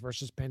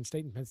versus Penn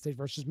State, and Penn State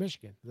versus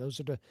Michigan. Those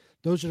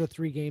are the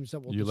 3 games that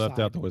will. You decide. left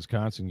out the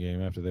Wisconsin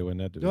game after they win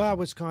that division. No,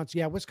 Wisconsin.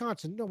 Yeah,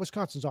 Wisconsin. No,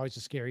 Wisconsin's always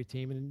a scary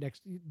team, and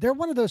they're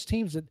one of those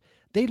teams that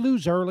they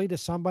lose early to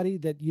somebody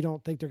that you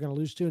don't think they're going to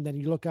lose to, and then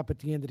you look up at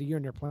the end of the year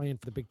and they're playing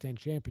for the Big Ten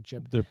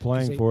championship. They're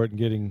playing for it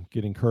and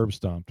getting curb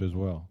stomped as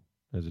well,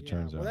 as it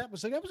turns out. That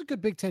was a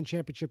good Big Ten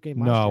championship game.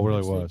 No, it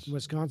really was.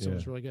 Wisconsin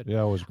was really good.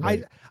 Yeah, it was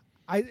great.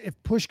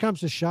 If push comes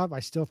to shove,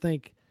 I still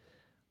think.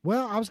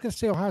 Well, I was going to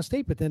say Ohio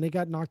State, but then they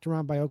got knocked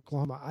around by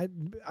Oklahoma.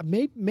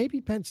 Maybe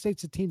Penn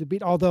State's a team to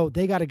beat, although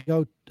they got to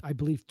go, I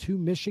believe, to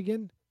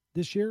Michigan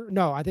this year.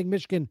 No, I think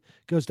Michigan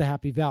goes to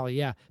Happy Valley.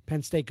 Yeah,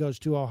 Penn State goes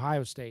to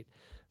Ohio State.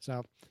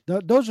 So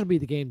those would be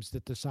the games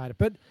that decide it.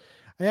 But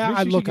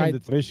yeah,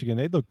 Michigan.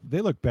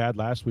 They look bad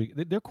last week.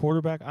 Their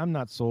quarterback. I'm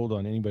not sold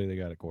on anybody they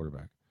got at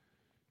quarterback.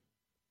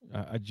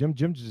 Jim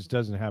just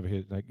doesn't have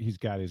he's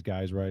got his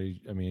guys right.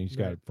 He's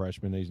got a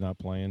freshman that he's not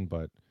playing,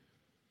 but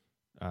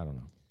I don't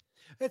know.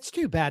 It's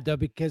too bad, though,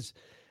 because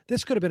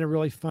this could have been a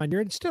really fun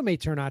year. It still may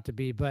turn out to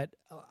be, but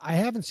I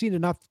haven't seen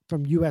enough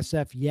from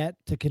USF yet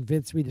to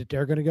convince me that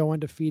they're going to go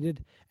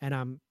undefeated, and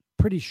I'm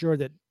pretty sure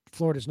that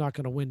Florida's not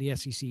going to win the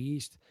SEC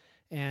East.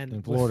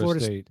 And Florida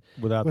State,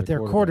 with their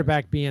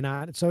quarterback being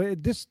on. So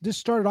this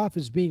started off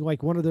as being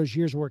like one of those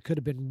years where it could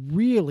have been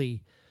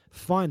really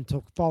fun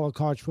to follow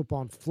college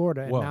football in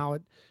Florida, and now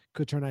it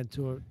could turn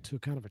into a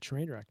kind of a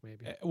train wreck,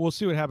 maybe. We'll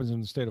see what happens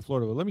in the state of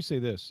Florida. But let me say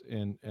this,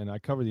 and I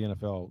cover the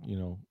NFL,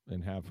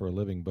 and have for a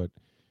living, but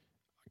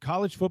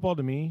college football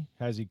to me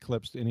has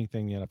eclipsed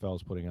anything the NFL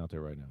is putting out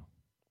there right now.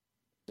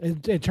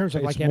 In terms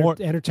of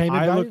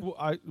entertainment value?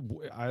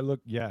 I look,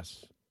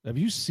 yes. Have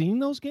you seen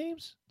those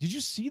games? Did you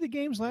see the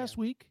games last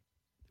week?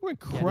 They were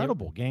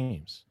incredible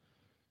games.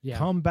 Yeah.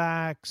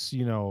 Comebacks,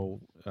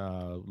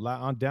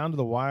 on down to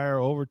the wire,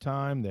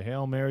 overtime, the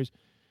Hail Marys.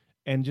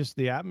 And just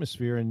the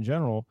atmosphere in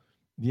general,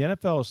 the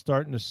NFL is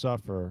starting to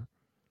suffer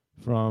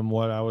from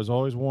what I was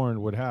always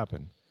warned would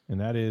happen, and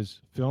that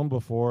is filmed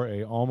before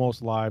a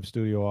almost live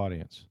studio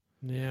audience.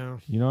 Yeah.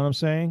 You know what I'm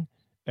saying?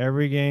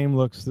 Every game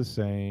looks the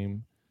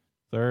same.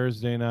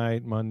 Thursday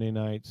night, Monday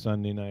night,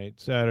 Sunday night,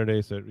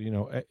 Saturday. So,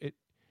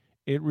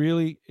 it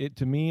really,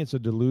 to me, it's a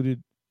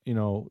diluted,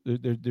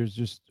 there's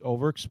just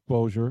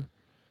overexposure.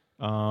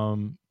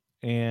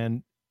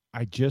 And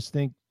I just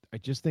think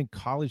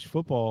college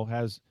football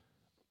has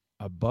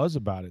a buzz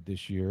about it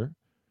this year.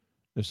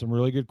 There's some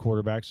really good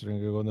quarterbacks that are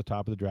going to go in the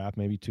top of the draft,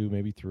 maybe 2,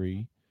 maybe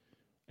 3.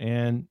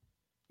 And,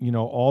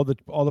 all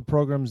the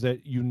programs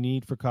that you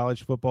need for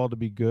college football to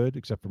be good,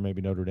 except for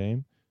maybe Notre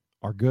Dame,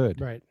 are good.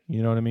 Right.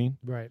 You know what I mean?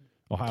 Right.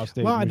 Ohio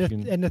State,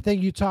 Michigan. And the thing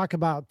you talk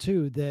about,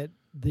 too, that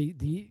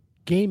the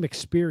game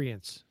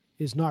experience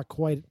is not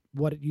quite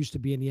what it used to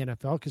be in the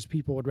NFL, because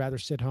people would rather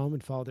sit home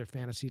and follow their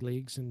fantasy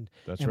leagues and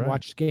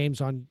watch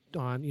games on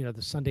the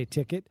Sunday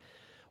Ticket.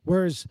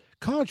 Whereas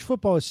college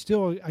football is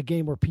still a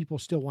game where people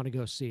still want to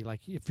go see.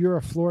 Like if you're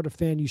a Florida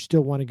fan, you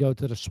still want to go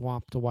to the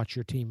Swamp to watch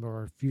your team,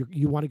 or if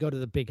you want to go to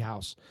the Big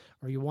House,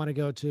 or you want to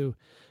go to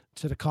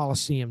the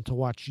Coliseum to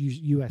watch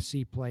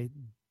USC play.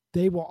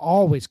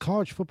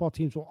 College football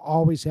teams will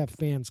always have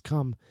fans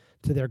come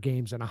to their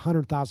games, and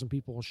 100,000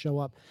 people will show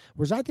up.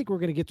 Whereas I think we're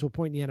going to get to a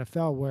point in the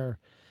NFL where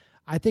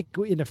I think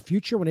in the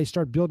future, when they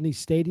start building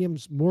these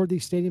stadiums, more of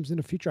these stadiums in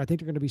the future, I think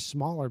they're going to be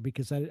smaller,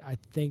 because I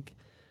think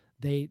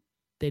they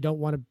don't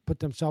want to put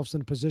themselves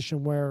in a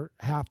position where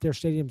half their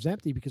stadium's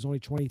empty because only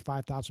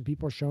 25,000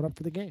 people are showing up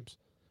for the games.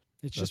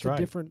 It's just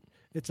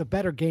it's a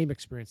better game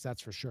experience,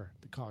 that's for sure,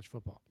 the college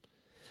football.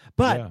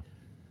 But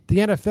the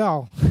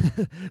NFL,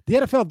 the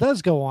NFL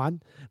does go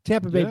on.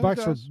 Tampa Bay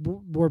Bucks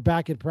were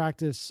back in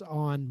practice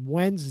on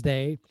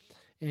Wednesday,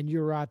 and you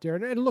were out there.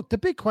 And look, the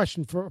big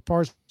question for as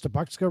far as the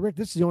Bucks go, Rick,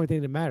 this is the only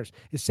thing that matters.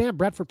 Is Sam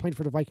Bradford playing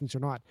for the Vikings or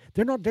not?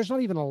 There's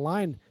not even a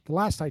line. The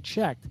last I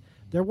checked,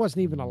 there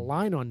wasn't even a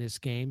line on this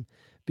game,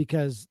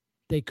 because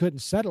they couldn't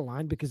set a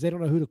line because they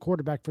don't know who the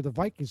quarterback for the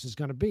Vikings is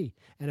going to be.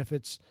 And if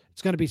it's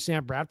going to be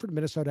Sam Bradford,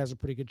 Minnesota has a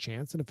pretty good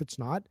chance. And if it's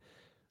not,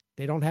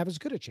 they don't have as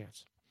good a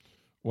chance.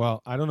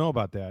 Well, I don't know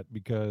about that,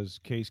 because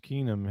Case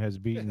Keenum has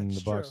beaten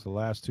the Bucks the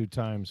last 2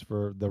 times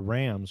for the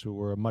Rams, who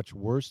were a much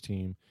worse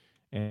team,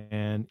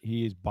 and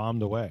he's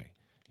bombed away.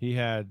 He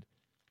had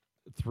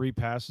 3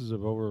 passes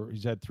of over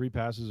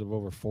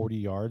 40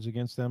 yards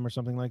against them or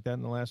something like that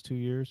in the last 2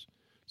 years.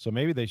 So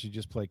maybe they should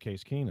just play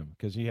Case Keenum,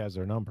 because he has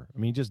their number. I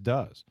mean, he just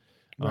does.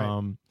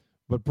 Right.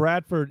 But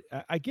Bradford,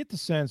 I get the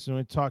sense, and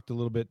we talked a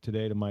little bit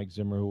today to Mike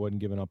Zimmer, who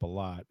wasn't giving up a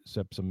lot,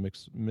 except some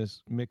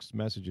mixed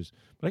messages.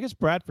 But I guess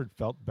Bradford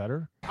felt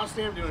better. How's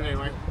Sam doing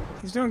anyway?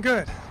 He's doing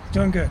good.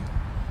 Doing good.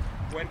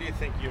 When do you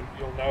think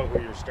you'll know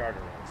who your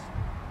starter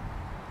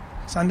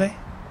is? Sunday.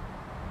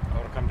 Oh,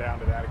 it'll come down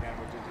to that again.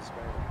 Would you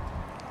anticipate?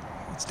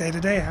 It's day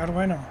to day. How do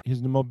I know?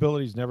 His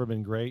mobility's never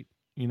been great,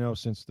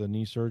 since the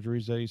knee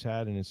surgeries that he's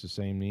had, and it's the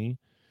same knee.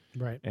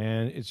 Right.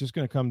 And it's just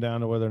going to come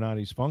down to whether or not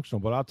he's functional.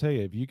 But I'll tell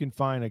you, if you can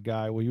find a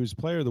guy, he was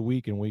player of the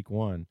week in week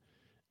 1.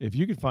 If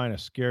you could find a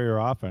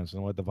scarier offense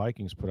than what the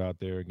Vikings put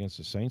out there against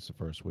the Saints the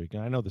first week,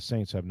 and I know the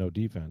Saints have no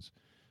defense,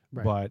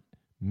 but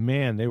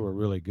man, they were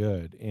really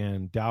good.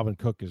 And Dalvin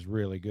Cook is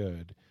really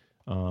good.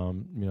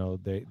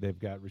 They've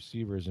got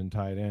receivers and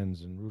tight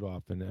ends and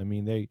Rudolph, and I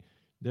mean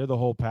they're the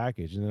whole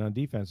package. And then on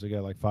defense, they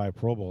got like 5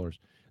 Pro Bowlers.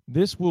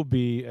 This will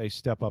be a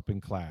step up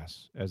in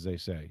class, as they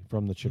say,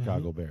 from the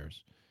Chicago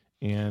Bears.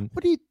 And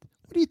what do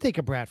you think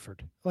of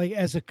Bradford? Like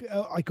as a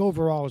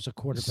overall as a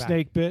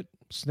quarterback?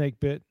 Snake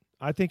bit.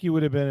 I think he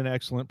would have been an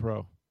excellent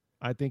pro.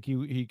 I think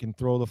he can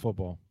throw the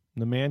football.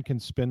 The man can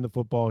spin the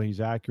football.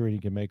 He's accurate. He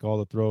can make all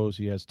the throws.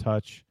 He has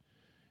touch.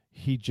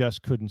 He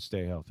just couldn't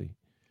stay healthy.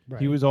 Right.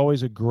 He was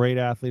always a great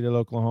athlete at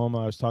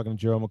Oklahoma. I was talking to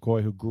Gerald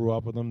McCoy, who grew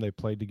up with him. They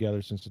played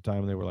together since the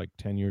time they were like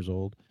 10 years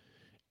old.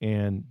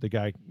 And the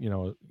guy,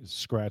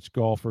 scratch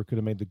golfer, could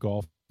have made the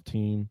golf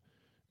team,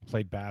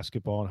 played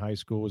basketball in high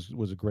school,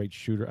 was a great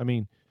shooter. I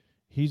mean,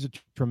 he's a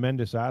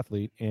tremendous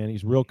athlete, and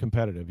he's real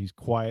competitive. He's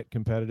quiet,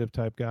 competitive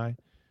type guy.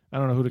 I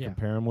don't know who to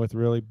compare him with,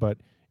 really, but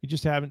you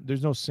just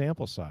there's no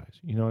sample size.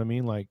 You know what I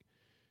mean? Like,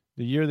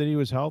 the year that he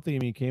was healthy,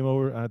 he came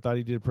over, and I thought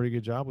he did a pretty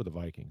good job with the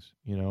Vikings,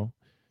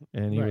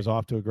 and he was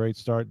off to a great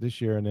start this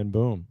year, and then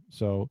boom.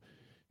 So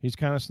he's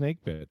kind of snake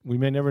bit. We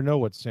may never know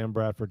what Sam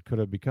Bradford could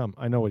have become.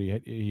 I know what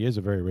he is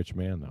a very rich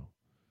man, though,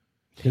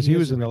 because he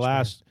was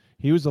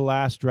the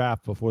last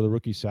draft before the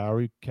rookie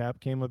salary cap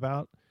came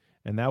about,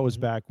 and that was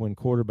back when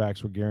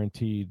quarterbacks were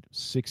guaranteed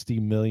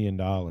 $60 million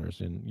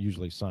in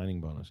usually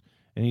signing bonus,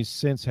 and he's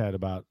since had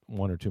about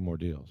 1 or 2 more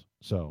deals.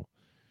 So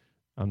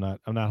I'm not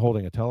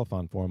holding a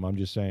telephone for him. I'm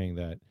just saying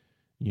that,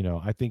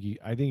 I think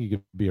he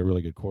could be a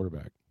really good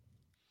quarterback.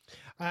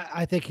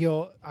 I think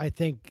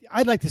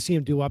I'd like to see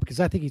him do up because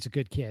I think he's a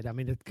good kid. I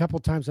mean, a couple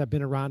of times I've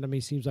been around him, he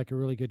seems like a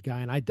really good guy.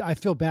 And I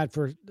feel bad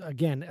for,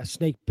 again, a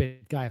snake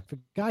bit guy. If a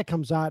guy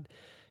comes out,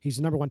 he's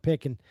the number 1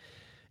 pick,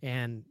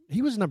 and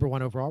he was number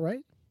 1 overall,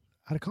 right?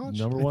 Out of college.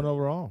 Number 1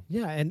 overall.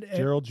 Yeah. And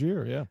Gerald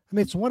Gier, yeah. I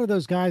mean, it's one of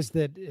those guys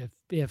that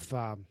if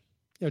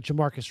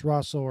Jamarcus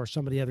Russell or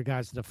some of the other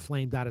guys that have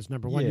flamed out as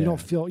number 1, you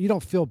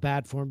don't feel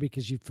bad for him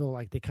because you feel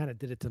like they kind of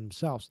did it to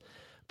themselves.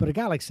 But a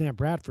guy like Sam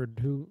Bradford,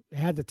 who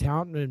had the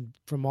talent and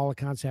from all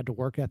accounts had the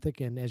work ethic,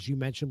 and as you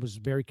mentioned, was a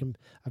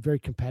very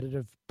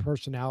competitive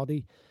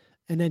personality,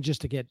 and then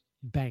just to get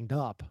banged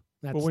up.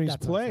 But when he's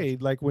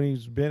played, like when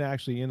he's been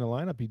actually in the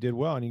lineup, he did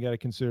well, and you got to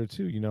consider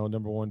too.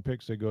 Number 1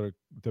 picks that go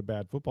to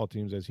bad football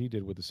teams, as he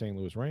did with the St.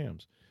 Louis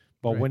Rams.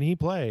 But when he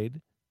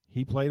played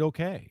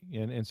okay,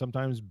 and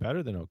sometimes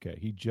better than okay.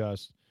 He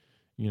just,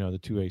 the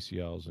 2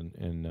 ACLs,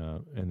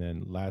 and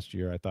then last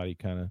year I thought he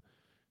kind of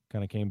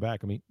came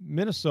back. I mean,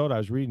 Minnesota, I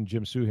was reading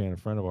Jim Suhan, a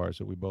friend of ours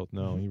that we both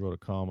know. He wrote a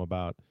column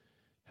about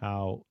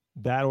how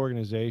that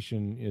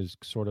organization is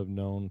sort of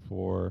known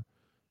for,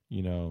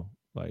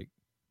 like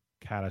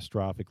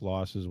catastrophic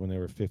losses when they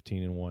were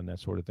 15-1, that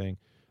sort of thing.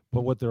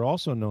 But what they're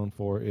also known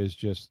for is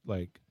just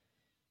like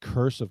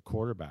curse of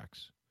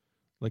quarterbacks.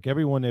 Like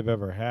everyone they've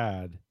ever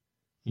had,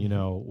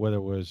 whether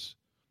it was,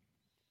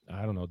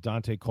 I don't know,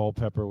 Dante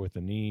Culpepper with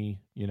the knee,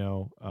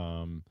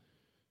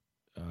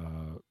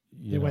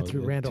 they went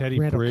through Randall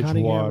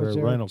Bridgewater,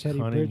 Cunningham.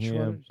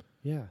 Cunningham.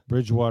 Yeah.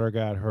 Bridgewater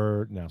got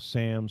hurt. Now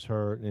Sam's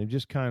hurt. And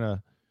just kind of,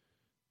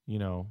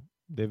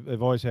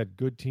 they've always had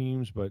good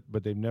teams, but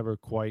they've never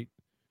quite.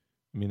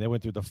 I mean, they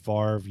went through the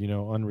Favre,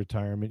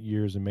 unretirement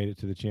years and made it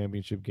to the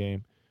championship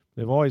game.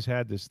 They've always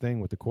had this thing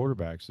with the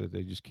quarterbacks that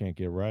they just can't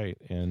get right.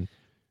 And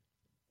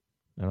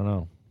I don't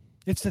know.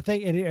 It's the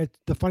thing, and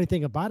the funny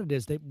thing about it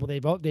is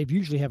they've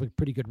usually have a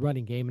pretty good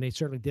running game, and they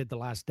certainly did the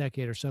last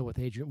decade or so with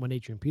when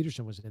Adrian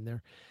Peterson was in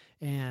there,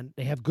 and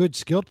they have good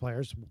skilled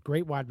players,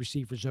 great wide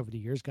receivers over the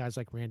years, guys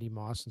like Randy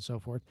Moss and so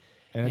forth,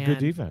 and good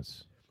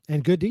defense,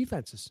 and good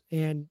defenses.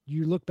 And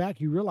you look back,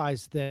 you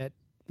realize that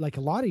like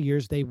a lot of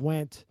years they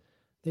would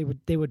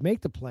make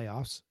the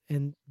playoffs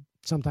and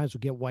sometimes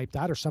would get wiped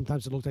out, or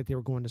sometimes it looked like they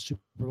were going to Super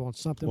Bowl and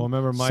something. Well,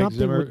 remember Mike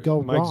Zimmer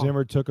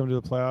took them to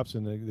the playoffs,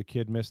 and the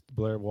kid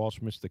Blair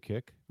Walsh missed the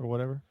kick or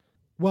whatever.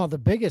 Well, the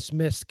biggest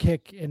missed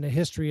kick in the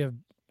history of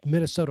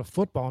Minnesota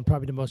football, and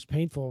probably the most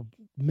painful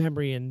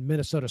memory in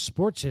Minnesota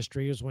sports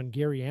history, is when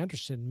Gary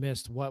Anderson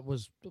missed what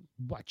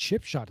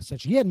chip shot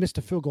essentially. He had missed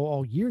a field goal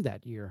all year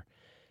that year,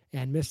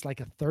 and missed like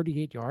a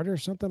 38-yarder or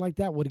something like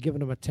that. Would have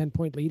given him a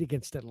 10-point lead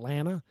against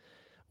Atlanta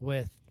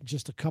with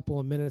just a couple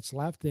of minutes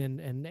left,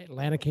 and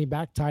Atlanta came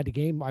back, tied the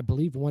game, I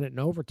believe, won it in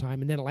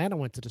overtime, and then Atlanta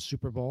went to the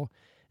Super Bowl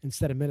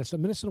instead of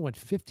Minnesota. Minnesota went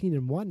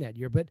 15-1 that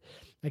year. But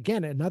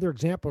again, another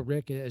example,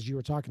 Rick, as you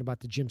were talking about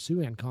the Jim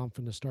Suhan column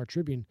from the Star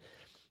Tribune,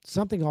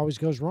 something always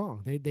goes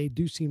wrong. They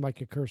do seem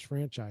like a cursed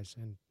franchise.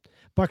 And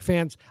Buck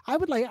fans,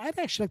 I'd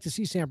actually like to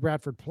see Sam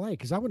Bradford play,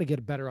 because I want to get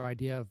a better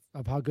idea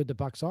of how good the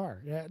Bucs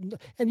are.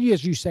 And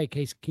as you say,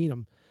 Case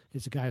Keenum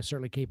is a guy who's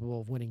certainly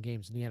capable of winning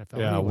games in the NFL.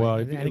 Yeah,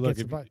 anyway.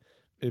 Well,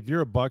 if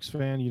you're a Bucs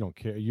fan, you don't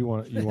care. You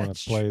want to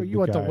play true. You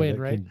want guy to win,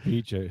 that right? can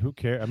beat you. Who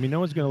cares? I mean, no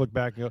one's going to look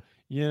back and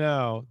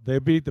go, they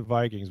beat the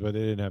Vikings, but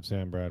they didn't have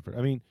Sam Bradford.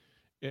 I mean,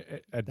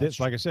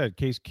 like I said,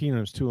 Case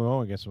Keenum's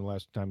 2-0 against them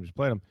last time he's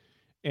played them.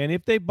 And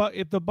if the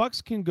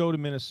Bucs can go to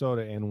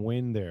Minnesota and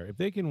win there, if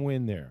they can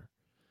win there,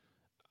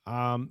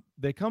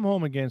 They come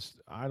home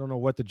against, I don't know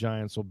what the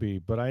Giants will be,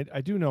 but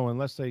I do know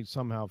unless they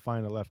somehow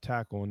find a left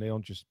tackle and they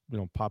don't just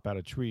pop out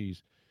of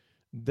trees,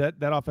 that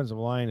offensive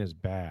line is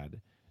bad.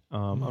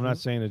 I'm not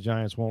saying the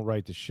Giants won't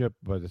right the ship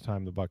by the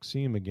time the Bucs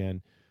see him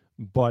again,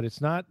 but it's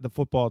not the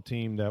football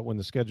team that when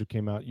the schedule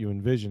came out you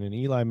envision. And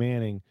Eli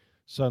Manning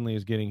suddenly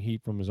is getting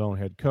heat from his own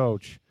head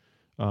coach,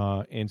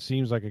 and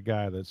seems like a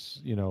guy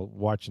that's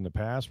watching the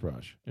pass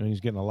rush, and he's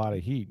getting a lot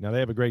of heat. Now they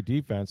have a great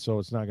defense, so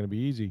it's not going to be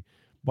easy.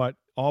 But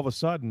all of a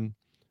sudden,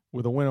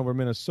 with a win over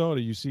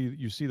Minnesota, you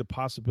see the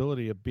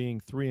possibility of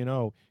being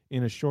 3-0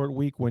 in a short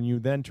week when you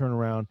then turn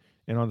around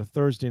and on the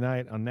Thursday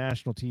night on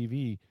national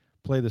TV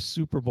play the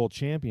Super Bowl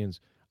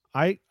champions.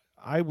 I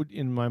would,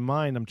 in my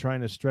mind, I'm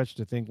trying to stretch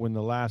to think when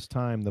the last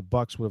time the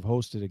Bucs would have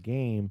hosted a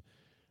game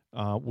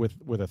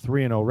with a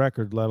 3-0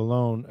 record, let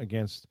alone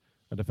against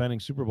a defending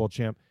Super Bowl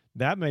champ.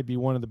 That may be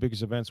one of the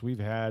biggest events we've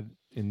had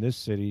in this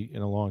city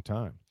in a long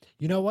time.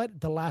 You know what?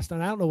 The last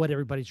time, I don't know what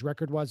everybody's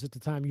record was at the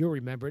time. You'll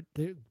remember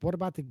it. What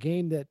about the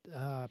game that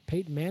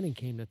Peyton Manning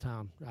came to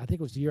town? I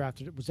think it was the year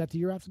after. Was that the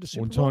year after the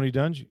Super Bowl? When Tony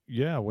Dungy,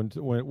 yeah.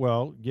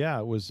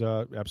 It was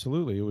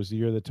absolutely. It was the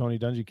year that Tony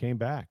Dungy came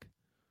back.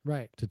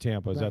 Right. To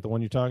Tampa. Is that the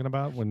one you're talking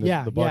about? When the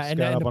Bucs and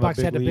got up the on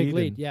Bucs had a big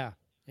lead. Yeah.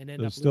 And it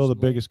was still the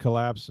biggest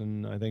collapse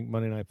in, I think,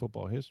 Monday Night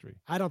Football history.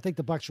 I don't think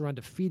the Bucs were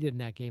undefeated in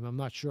that game. I'm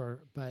not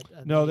sure, but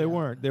no, they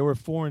weren't. They were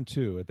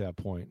 4-2 at that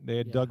point. They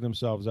had dug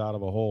themselves out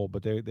of a hole,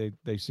 but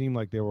they seemed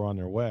like they were on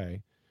their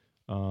way.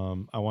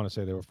 I want to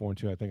say they were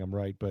 4-2. I think I'm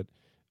right, but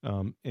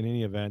in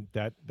any event,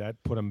 that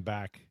put them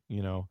back.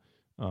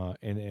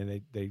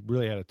 And they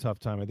really had a tough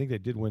time. I think they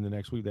did win the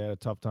next week. They had a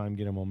tough time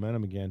getting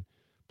momentum again.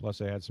 Plus,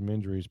 they had some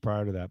injuries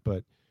prior to that.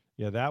 But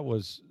yeah, they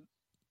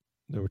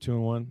were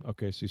 2-1.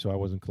 Okay, so I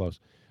wasn't close.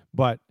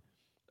 But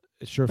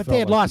it sure felt they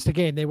had like lost the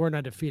game. They weren't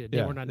undefeated.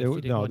 Yeah, they weren't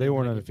undefeated. They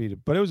weren't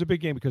undefeated. But it was a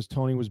big game because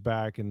Tony was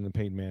back and then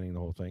Peyton Manning, the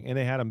whole thing. And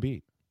they had him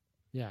beat.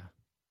 Yeah.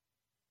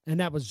 And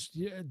that was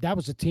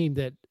a team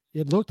that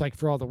it looked like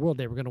for all the world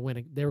they were going to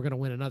win. They were going to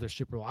win another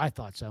Super Bowl. I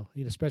thought so.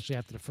 Especially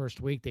after the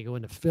first week, they go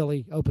into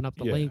Philly, open up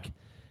the link,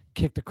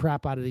 kick the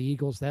crap out of the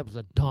Eagles. That was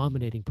a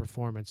dominating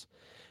performance.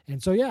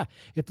 And so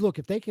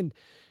if they can.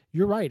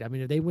 You're right. I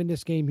mean, if they win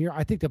this game here,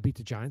 I think they'll beat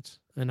the Giants.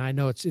 And I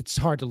know it's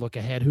hard to look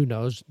ahead. Who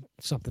knows?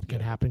 Something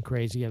can happen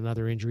crazy,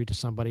 another injury to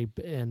somebody,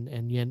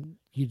 and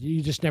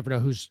you just never know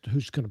who's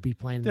going to be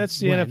playing. That's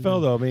the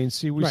NFL, though. I mean,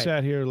 we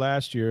sat here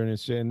last year,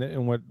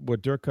 and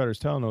what Dirk Cutter's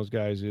telling those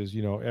guys is,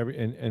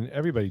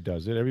 everybody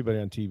does it. Everybody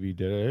on TV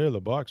did it. Here,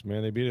 the Bucs,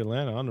 man, they beat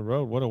Atlanta on the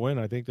road. What a win!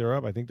 I think they're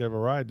up. I think they have a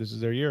ride. This is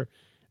their year.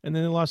 And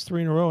then they lost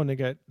 3 in a row, and they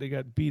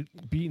got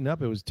beaten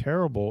up. It was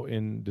terrible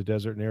in the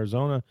desert in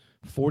Arizona,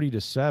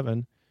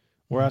 40-7.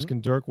 We're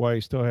asking Dirk why he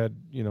still had,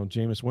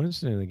 Jameis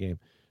Winston in the game.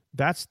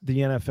 That's the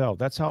NFL.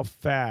 That's how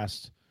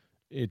fast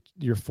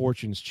your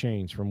fortunes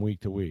change from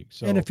week to week.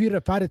 So, and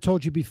if I'd have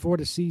told you before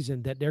the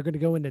season that they're going to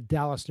go into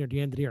Dallas near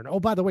the end of the year, and oh,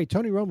 by the way,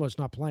 Tony Romo's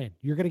not playing.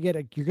 You're going to get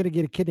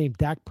a kid named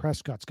Dak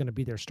Prescott's going to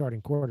be their starting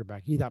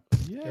quarterback. He thought,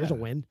 there's a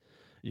win.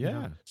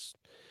 Yeah.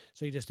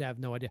 So you just have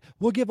no idea.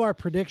 We'll give our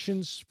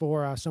predictions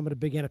for some of the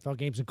big NFL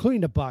games,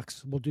 including the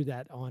Bucs. We'll do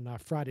that on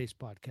Friday's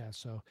podcast.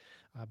 So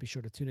be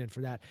sure to tune in for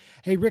that.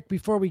 Hey, Rick,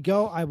 before we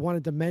go, I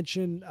wanted to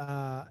mention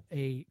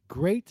a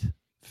great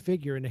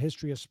figure in the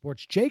history of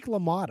sports. Jake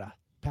LaMotta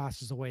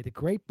passes away, the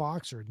great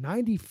boxer,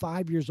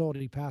 95 years old.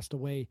 He passed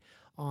away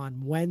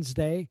on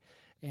Wednesday.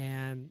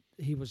 And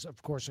he was,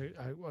 of course,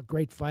 a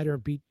great fighter,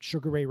 beat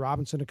Sugar Ray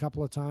Robinson a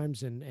couple of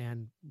times,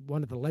 and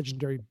one of the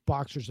legendary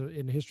boxers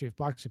in the history of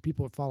boxing.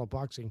 People who follow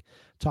boxing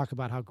talk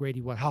about how great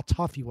he was, how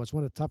tough he was,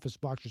 one of the toughest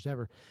boxers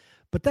ever.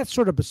 But that's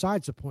sort of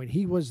besides the point.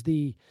 He was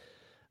the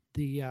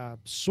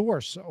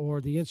source or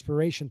the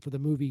inspiration for the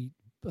movie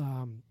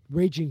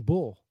Raging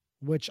Bull,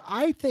 which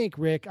I think,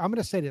 Rick, I'm going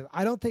to say that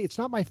I don't think it's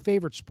not my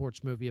favorite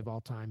sports movie of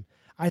all time.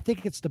 I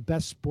think it's the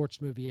best sports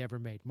movie ever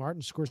made.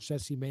 Martin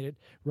Scorsese made it.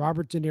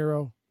 Robert De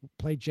Niro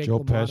played Jake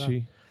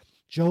LaMotta.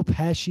 Joe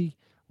Pesci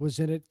was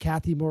in it.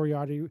 Kathy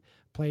Moriarty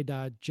played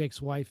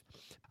Jake's wife.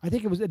 I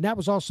think it was, and that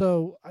was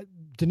also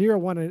De Niro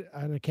won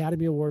an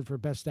Academy Award for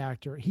Best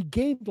Actor. He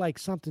gained like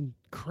something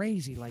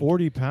crazy, like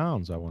 40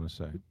 pounds, I want to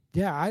say.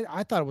 Yeah,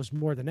 I thought it was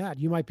more than that.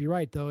 You might be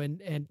right though,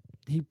 and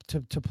he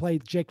to play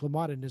Jake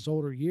LaMotta in his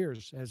older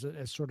years as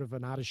sort of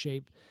an out of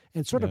shape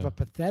and sort of a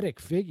pathetic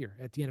figure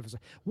at the end of his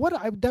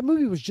life. That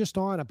movie was just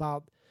on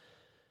about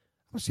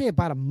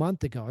a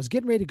month ago. I was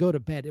getting ready to go to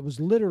bed. It was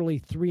literally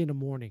 3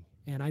 a.m.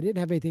 and I didn't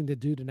have anything to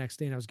do the next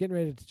day. And I was getting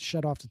ready to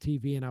shut off the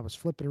TV, and I was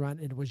flipping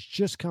around, and it was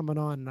just coming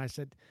on. And I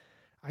said,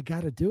 I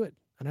got to do it.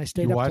 And I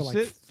stayed up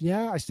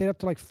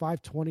to like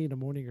 5:20 in the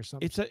morning or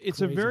something.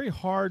 It's a very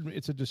hard.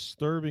 It's a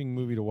disturbing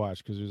movie to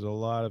watch because there's a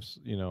lot of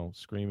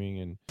screaming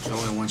and. So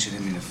I want you to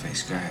hit me in the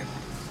face. Go ahead.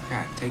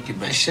 God, take it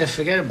back. I said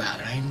forget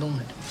about it. I ain't doing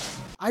it.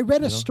 I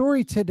read a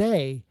story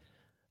today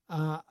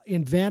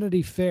in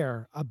Vanity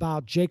Fair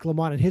about Jake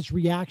LaMotta and his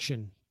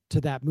reaction to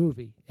that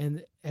movie.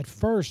 And at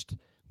first,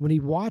 when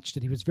he watched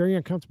it, he was very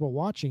uncomfortable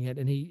watching it,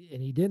 and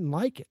he didn't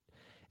like it.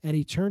 And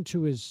he turned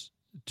to his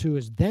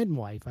then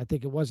wife. I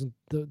think it wasn't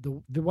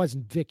it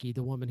wasn't Vicky,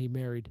 the woman he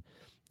married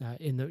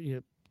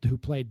who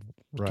played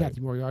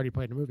Kathy Moriarty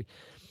played in the movie.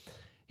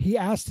 He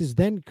asked his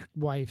then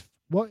wife,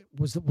 "What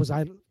was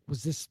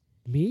this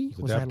me?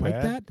 Was I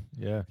like that?"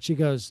 Yeah. She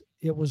goes,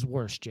 "It was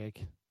worse,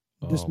 Jake.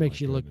 This makes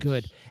you look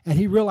good." And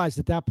he realized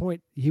at that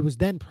point, he was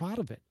then proud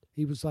of it.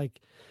 He was like,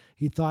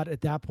 he thought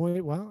at that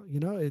point, well,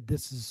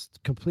 this is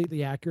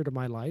completely accurate to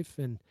my life.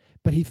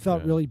 But he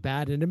felt really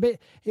bad. And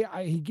he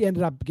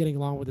ended up getting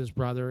along with his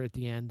brother at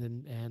the end.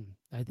 And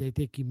I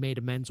think he made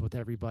amends with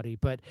everybody.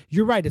 But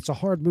you're right. It's a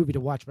hard movie to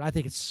watch, but I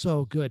think it's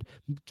so good.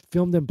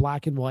 Filmed in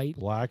black and white.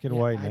 Black and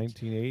white,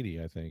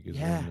 1980, I think.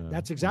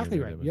 That's exactly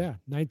right. Yeah,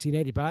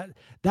 1980. But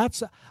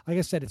that's, like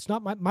I said, it's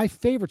not my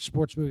favorite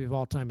sports movie of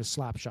all time is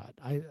Slapshot.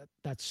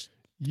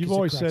 You've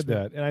always said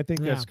that, and I think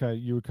that's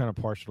you were kind of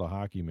partial to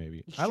hockey,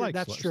 maybe. Sure, I like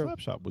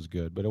Slapshot was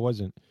good, but it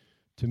wasn't.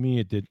 To me,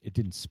 it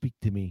didn't speak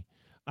to me.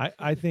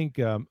 I think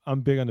I'm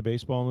big on the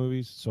baseball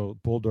movies, so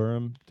Bull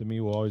Durham to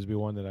me will always be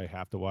one that I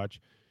have to watch.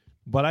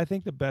 But I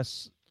think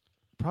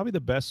probably the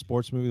best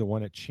sports movie, the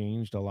one that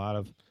changed a lot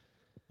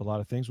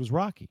of things, was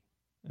Rocky.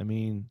 I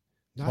mean,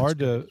 it's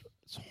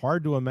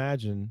hard to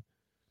imagine,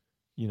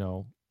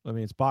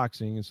 it's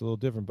boxing, it's a little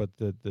different, but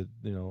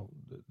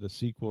the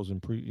sequels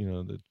and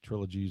the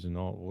trilogies and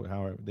all,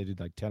 however they did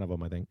like 10 of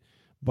them, I think.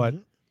 But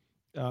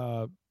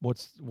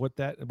what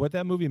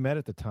that movie meant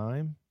at the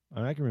time,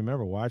 I can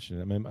remember watching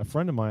it. I mean, a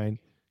friend of mine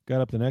got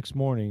up the next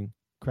morning,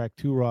 cracked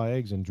 2 raw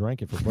eggs, and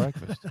drank it for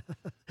breakfast.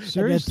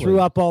 Seriously, and then threw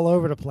up all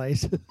over the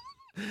place.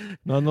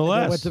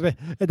 Nonetheless, and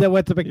then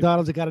went to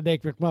McDonald's and got an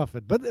Egg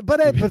McMuffin.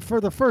 But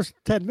for the first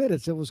 10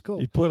 minutes, it was cool.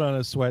 He put on a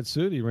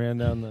sweatsuit. He ran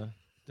down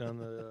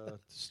the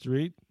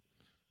street.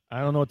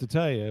 I don't know what to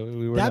tell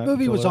you. That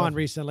movie was on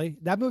recently.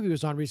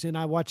 And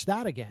I watched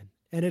that again,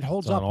 and it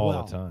holds up all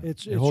well. The time.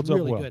 It holds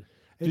really up well. Good.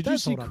 Did you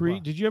see Creed?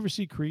 Well. Did you ever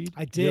see Creed?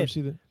 I did. Did you ever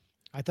see that?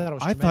 I thought it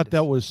was. I thought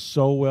that was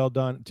so well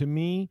done. To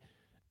me,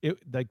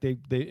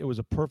 it was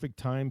a perfect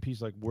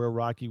timepiece, like where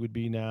Rocky would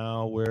be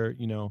now, where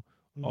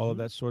all of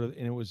that sort of,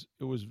 and it was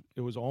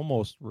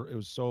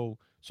so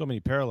many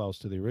parallels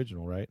to the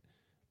original, right?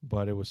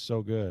 But it was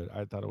so good.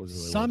 I thought it was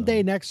really someday well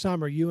done. Next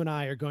summer, you and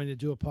I are going to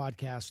do a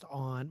podcast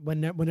on when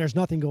there's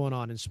nothing going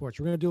on in sports.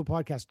 We're going to do a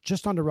podcast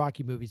just on the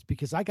Rocky movies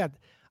because I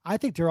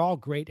think they're all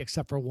great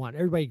except for one.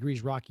 Everybody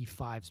agrees Rocky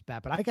 5's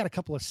bad, but I got a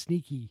couple of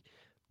sneaky,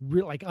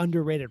 real like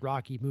underrated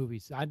Rocky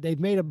movies. They've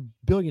made 1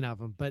 billion of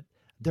them, but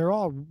they're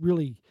all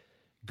really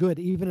good,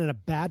 even in a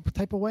bad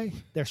type of way.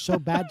 They're so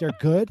bad they're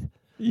good.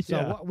 Yeah.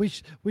 So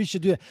we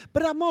should do that.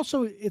 But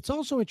it's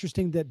also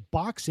interesting that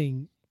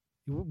boxing,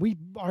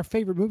 our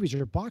favorite movies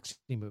are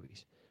boxing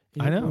movies.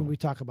 I know. When we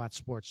talk about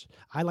sports,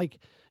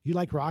 you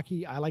like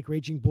Rocky. I like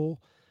Raging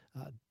Bull.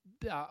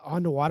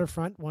 On the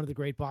Waterfront, one of the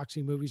great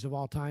boxing movies of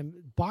all time.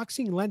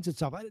 Boxing lends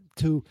itself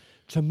to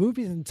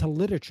movies and to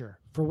literature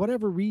for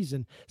whatever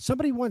reason.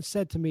 Somebody once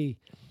said to me,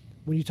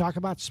 when you talk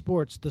about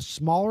sports, the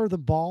smaller the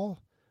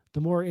ball, the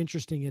more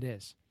interesting it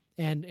is.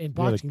 And in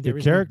boxing, the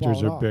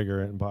characters are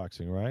bigger in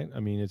boxing, right? I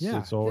mean,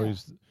 it's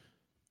always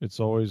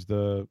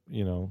the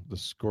the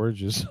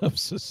scourges of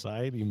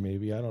society.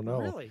 Maybe, I don't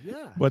know. Really,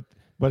 yeah. But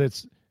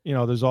it's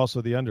there's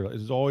also the underdog.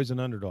 There's always an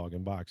underdog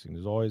in boxing.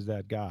 There's always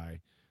that guy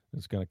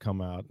that's going to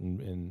come out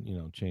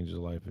and change his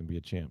life and be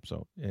a champ.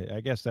 So I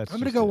guess that's. I'm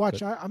going to go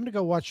watch. I'm going to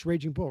go watch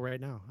Raging Bull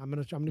right now. I'm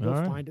going to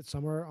go find it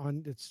somewhere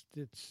on. It's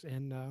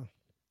and.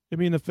 Hit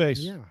me in the face.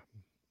 Yeah.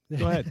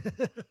 Go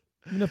ahead.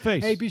 In the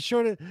face. Hey, be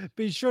sure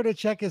to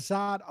check us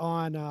out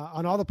on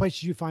all the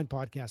places you find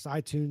podcasts: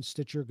 iTunes,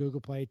 Stitcher,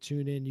 Google Play,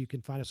 TuneIn. You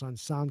can find us on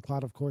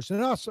SoundCloud, of course,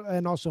 and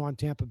also on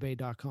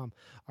TampaBay.com.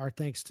 Our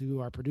thanks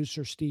to our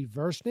producer Steve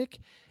Versnick,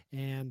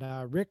 and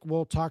Rick.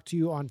 We'll talk to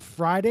you on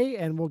Friday,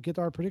 and we'll get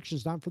our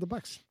predictions down for the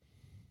Bucks.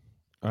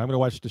 I'm going to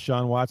watch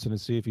Deshaun Watson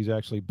and see if he's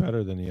actually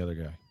better than the other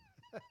guy.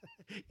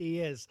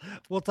 He is.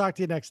 We'll talk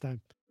to you next time.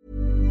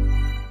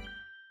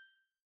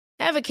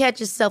 Ever catch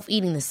yourself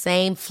eating the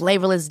same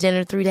flavorless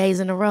dinner 3 days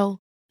in a row?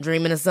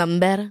 Dreaming of something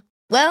better?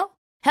 Well,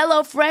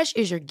 HelloFresh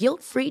is your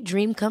guilt-free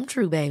dream come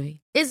true, baby.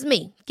 It's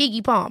me,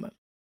 Keke Palmer.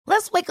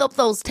 Let's wake up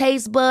those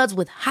taste buds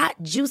with hot,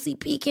 juicy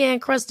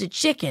pecan-crusted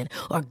chicken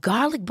or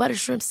garlic butter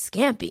shrimp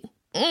scampi.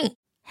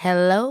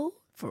 Hello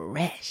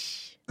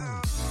Fresh.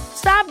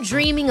 Stop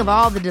dreaming of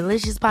all the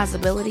delicious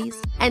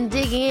possibilities and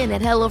dig in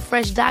at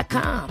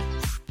HelloFresh.com.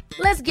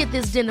 Let's get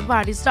this dinner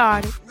party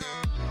started.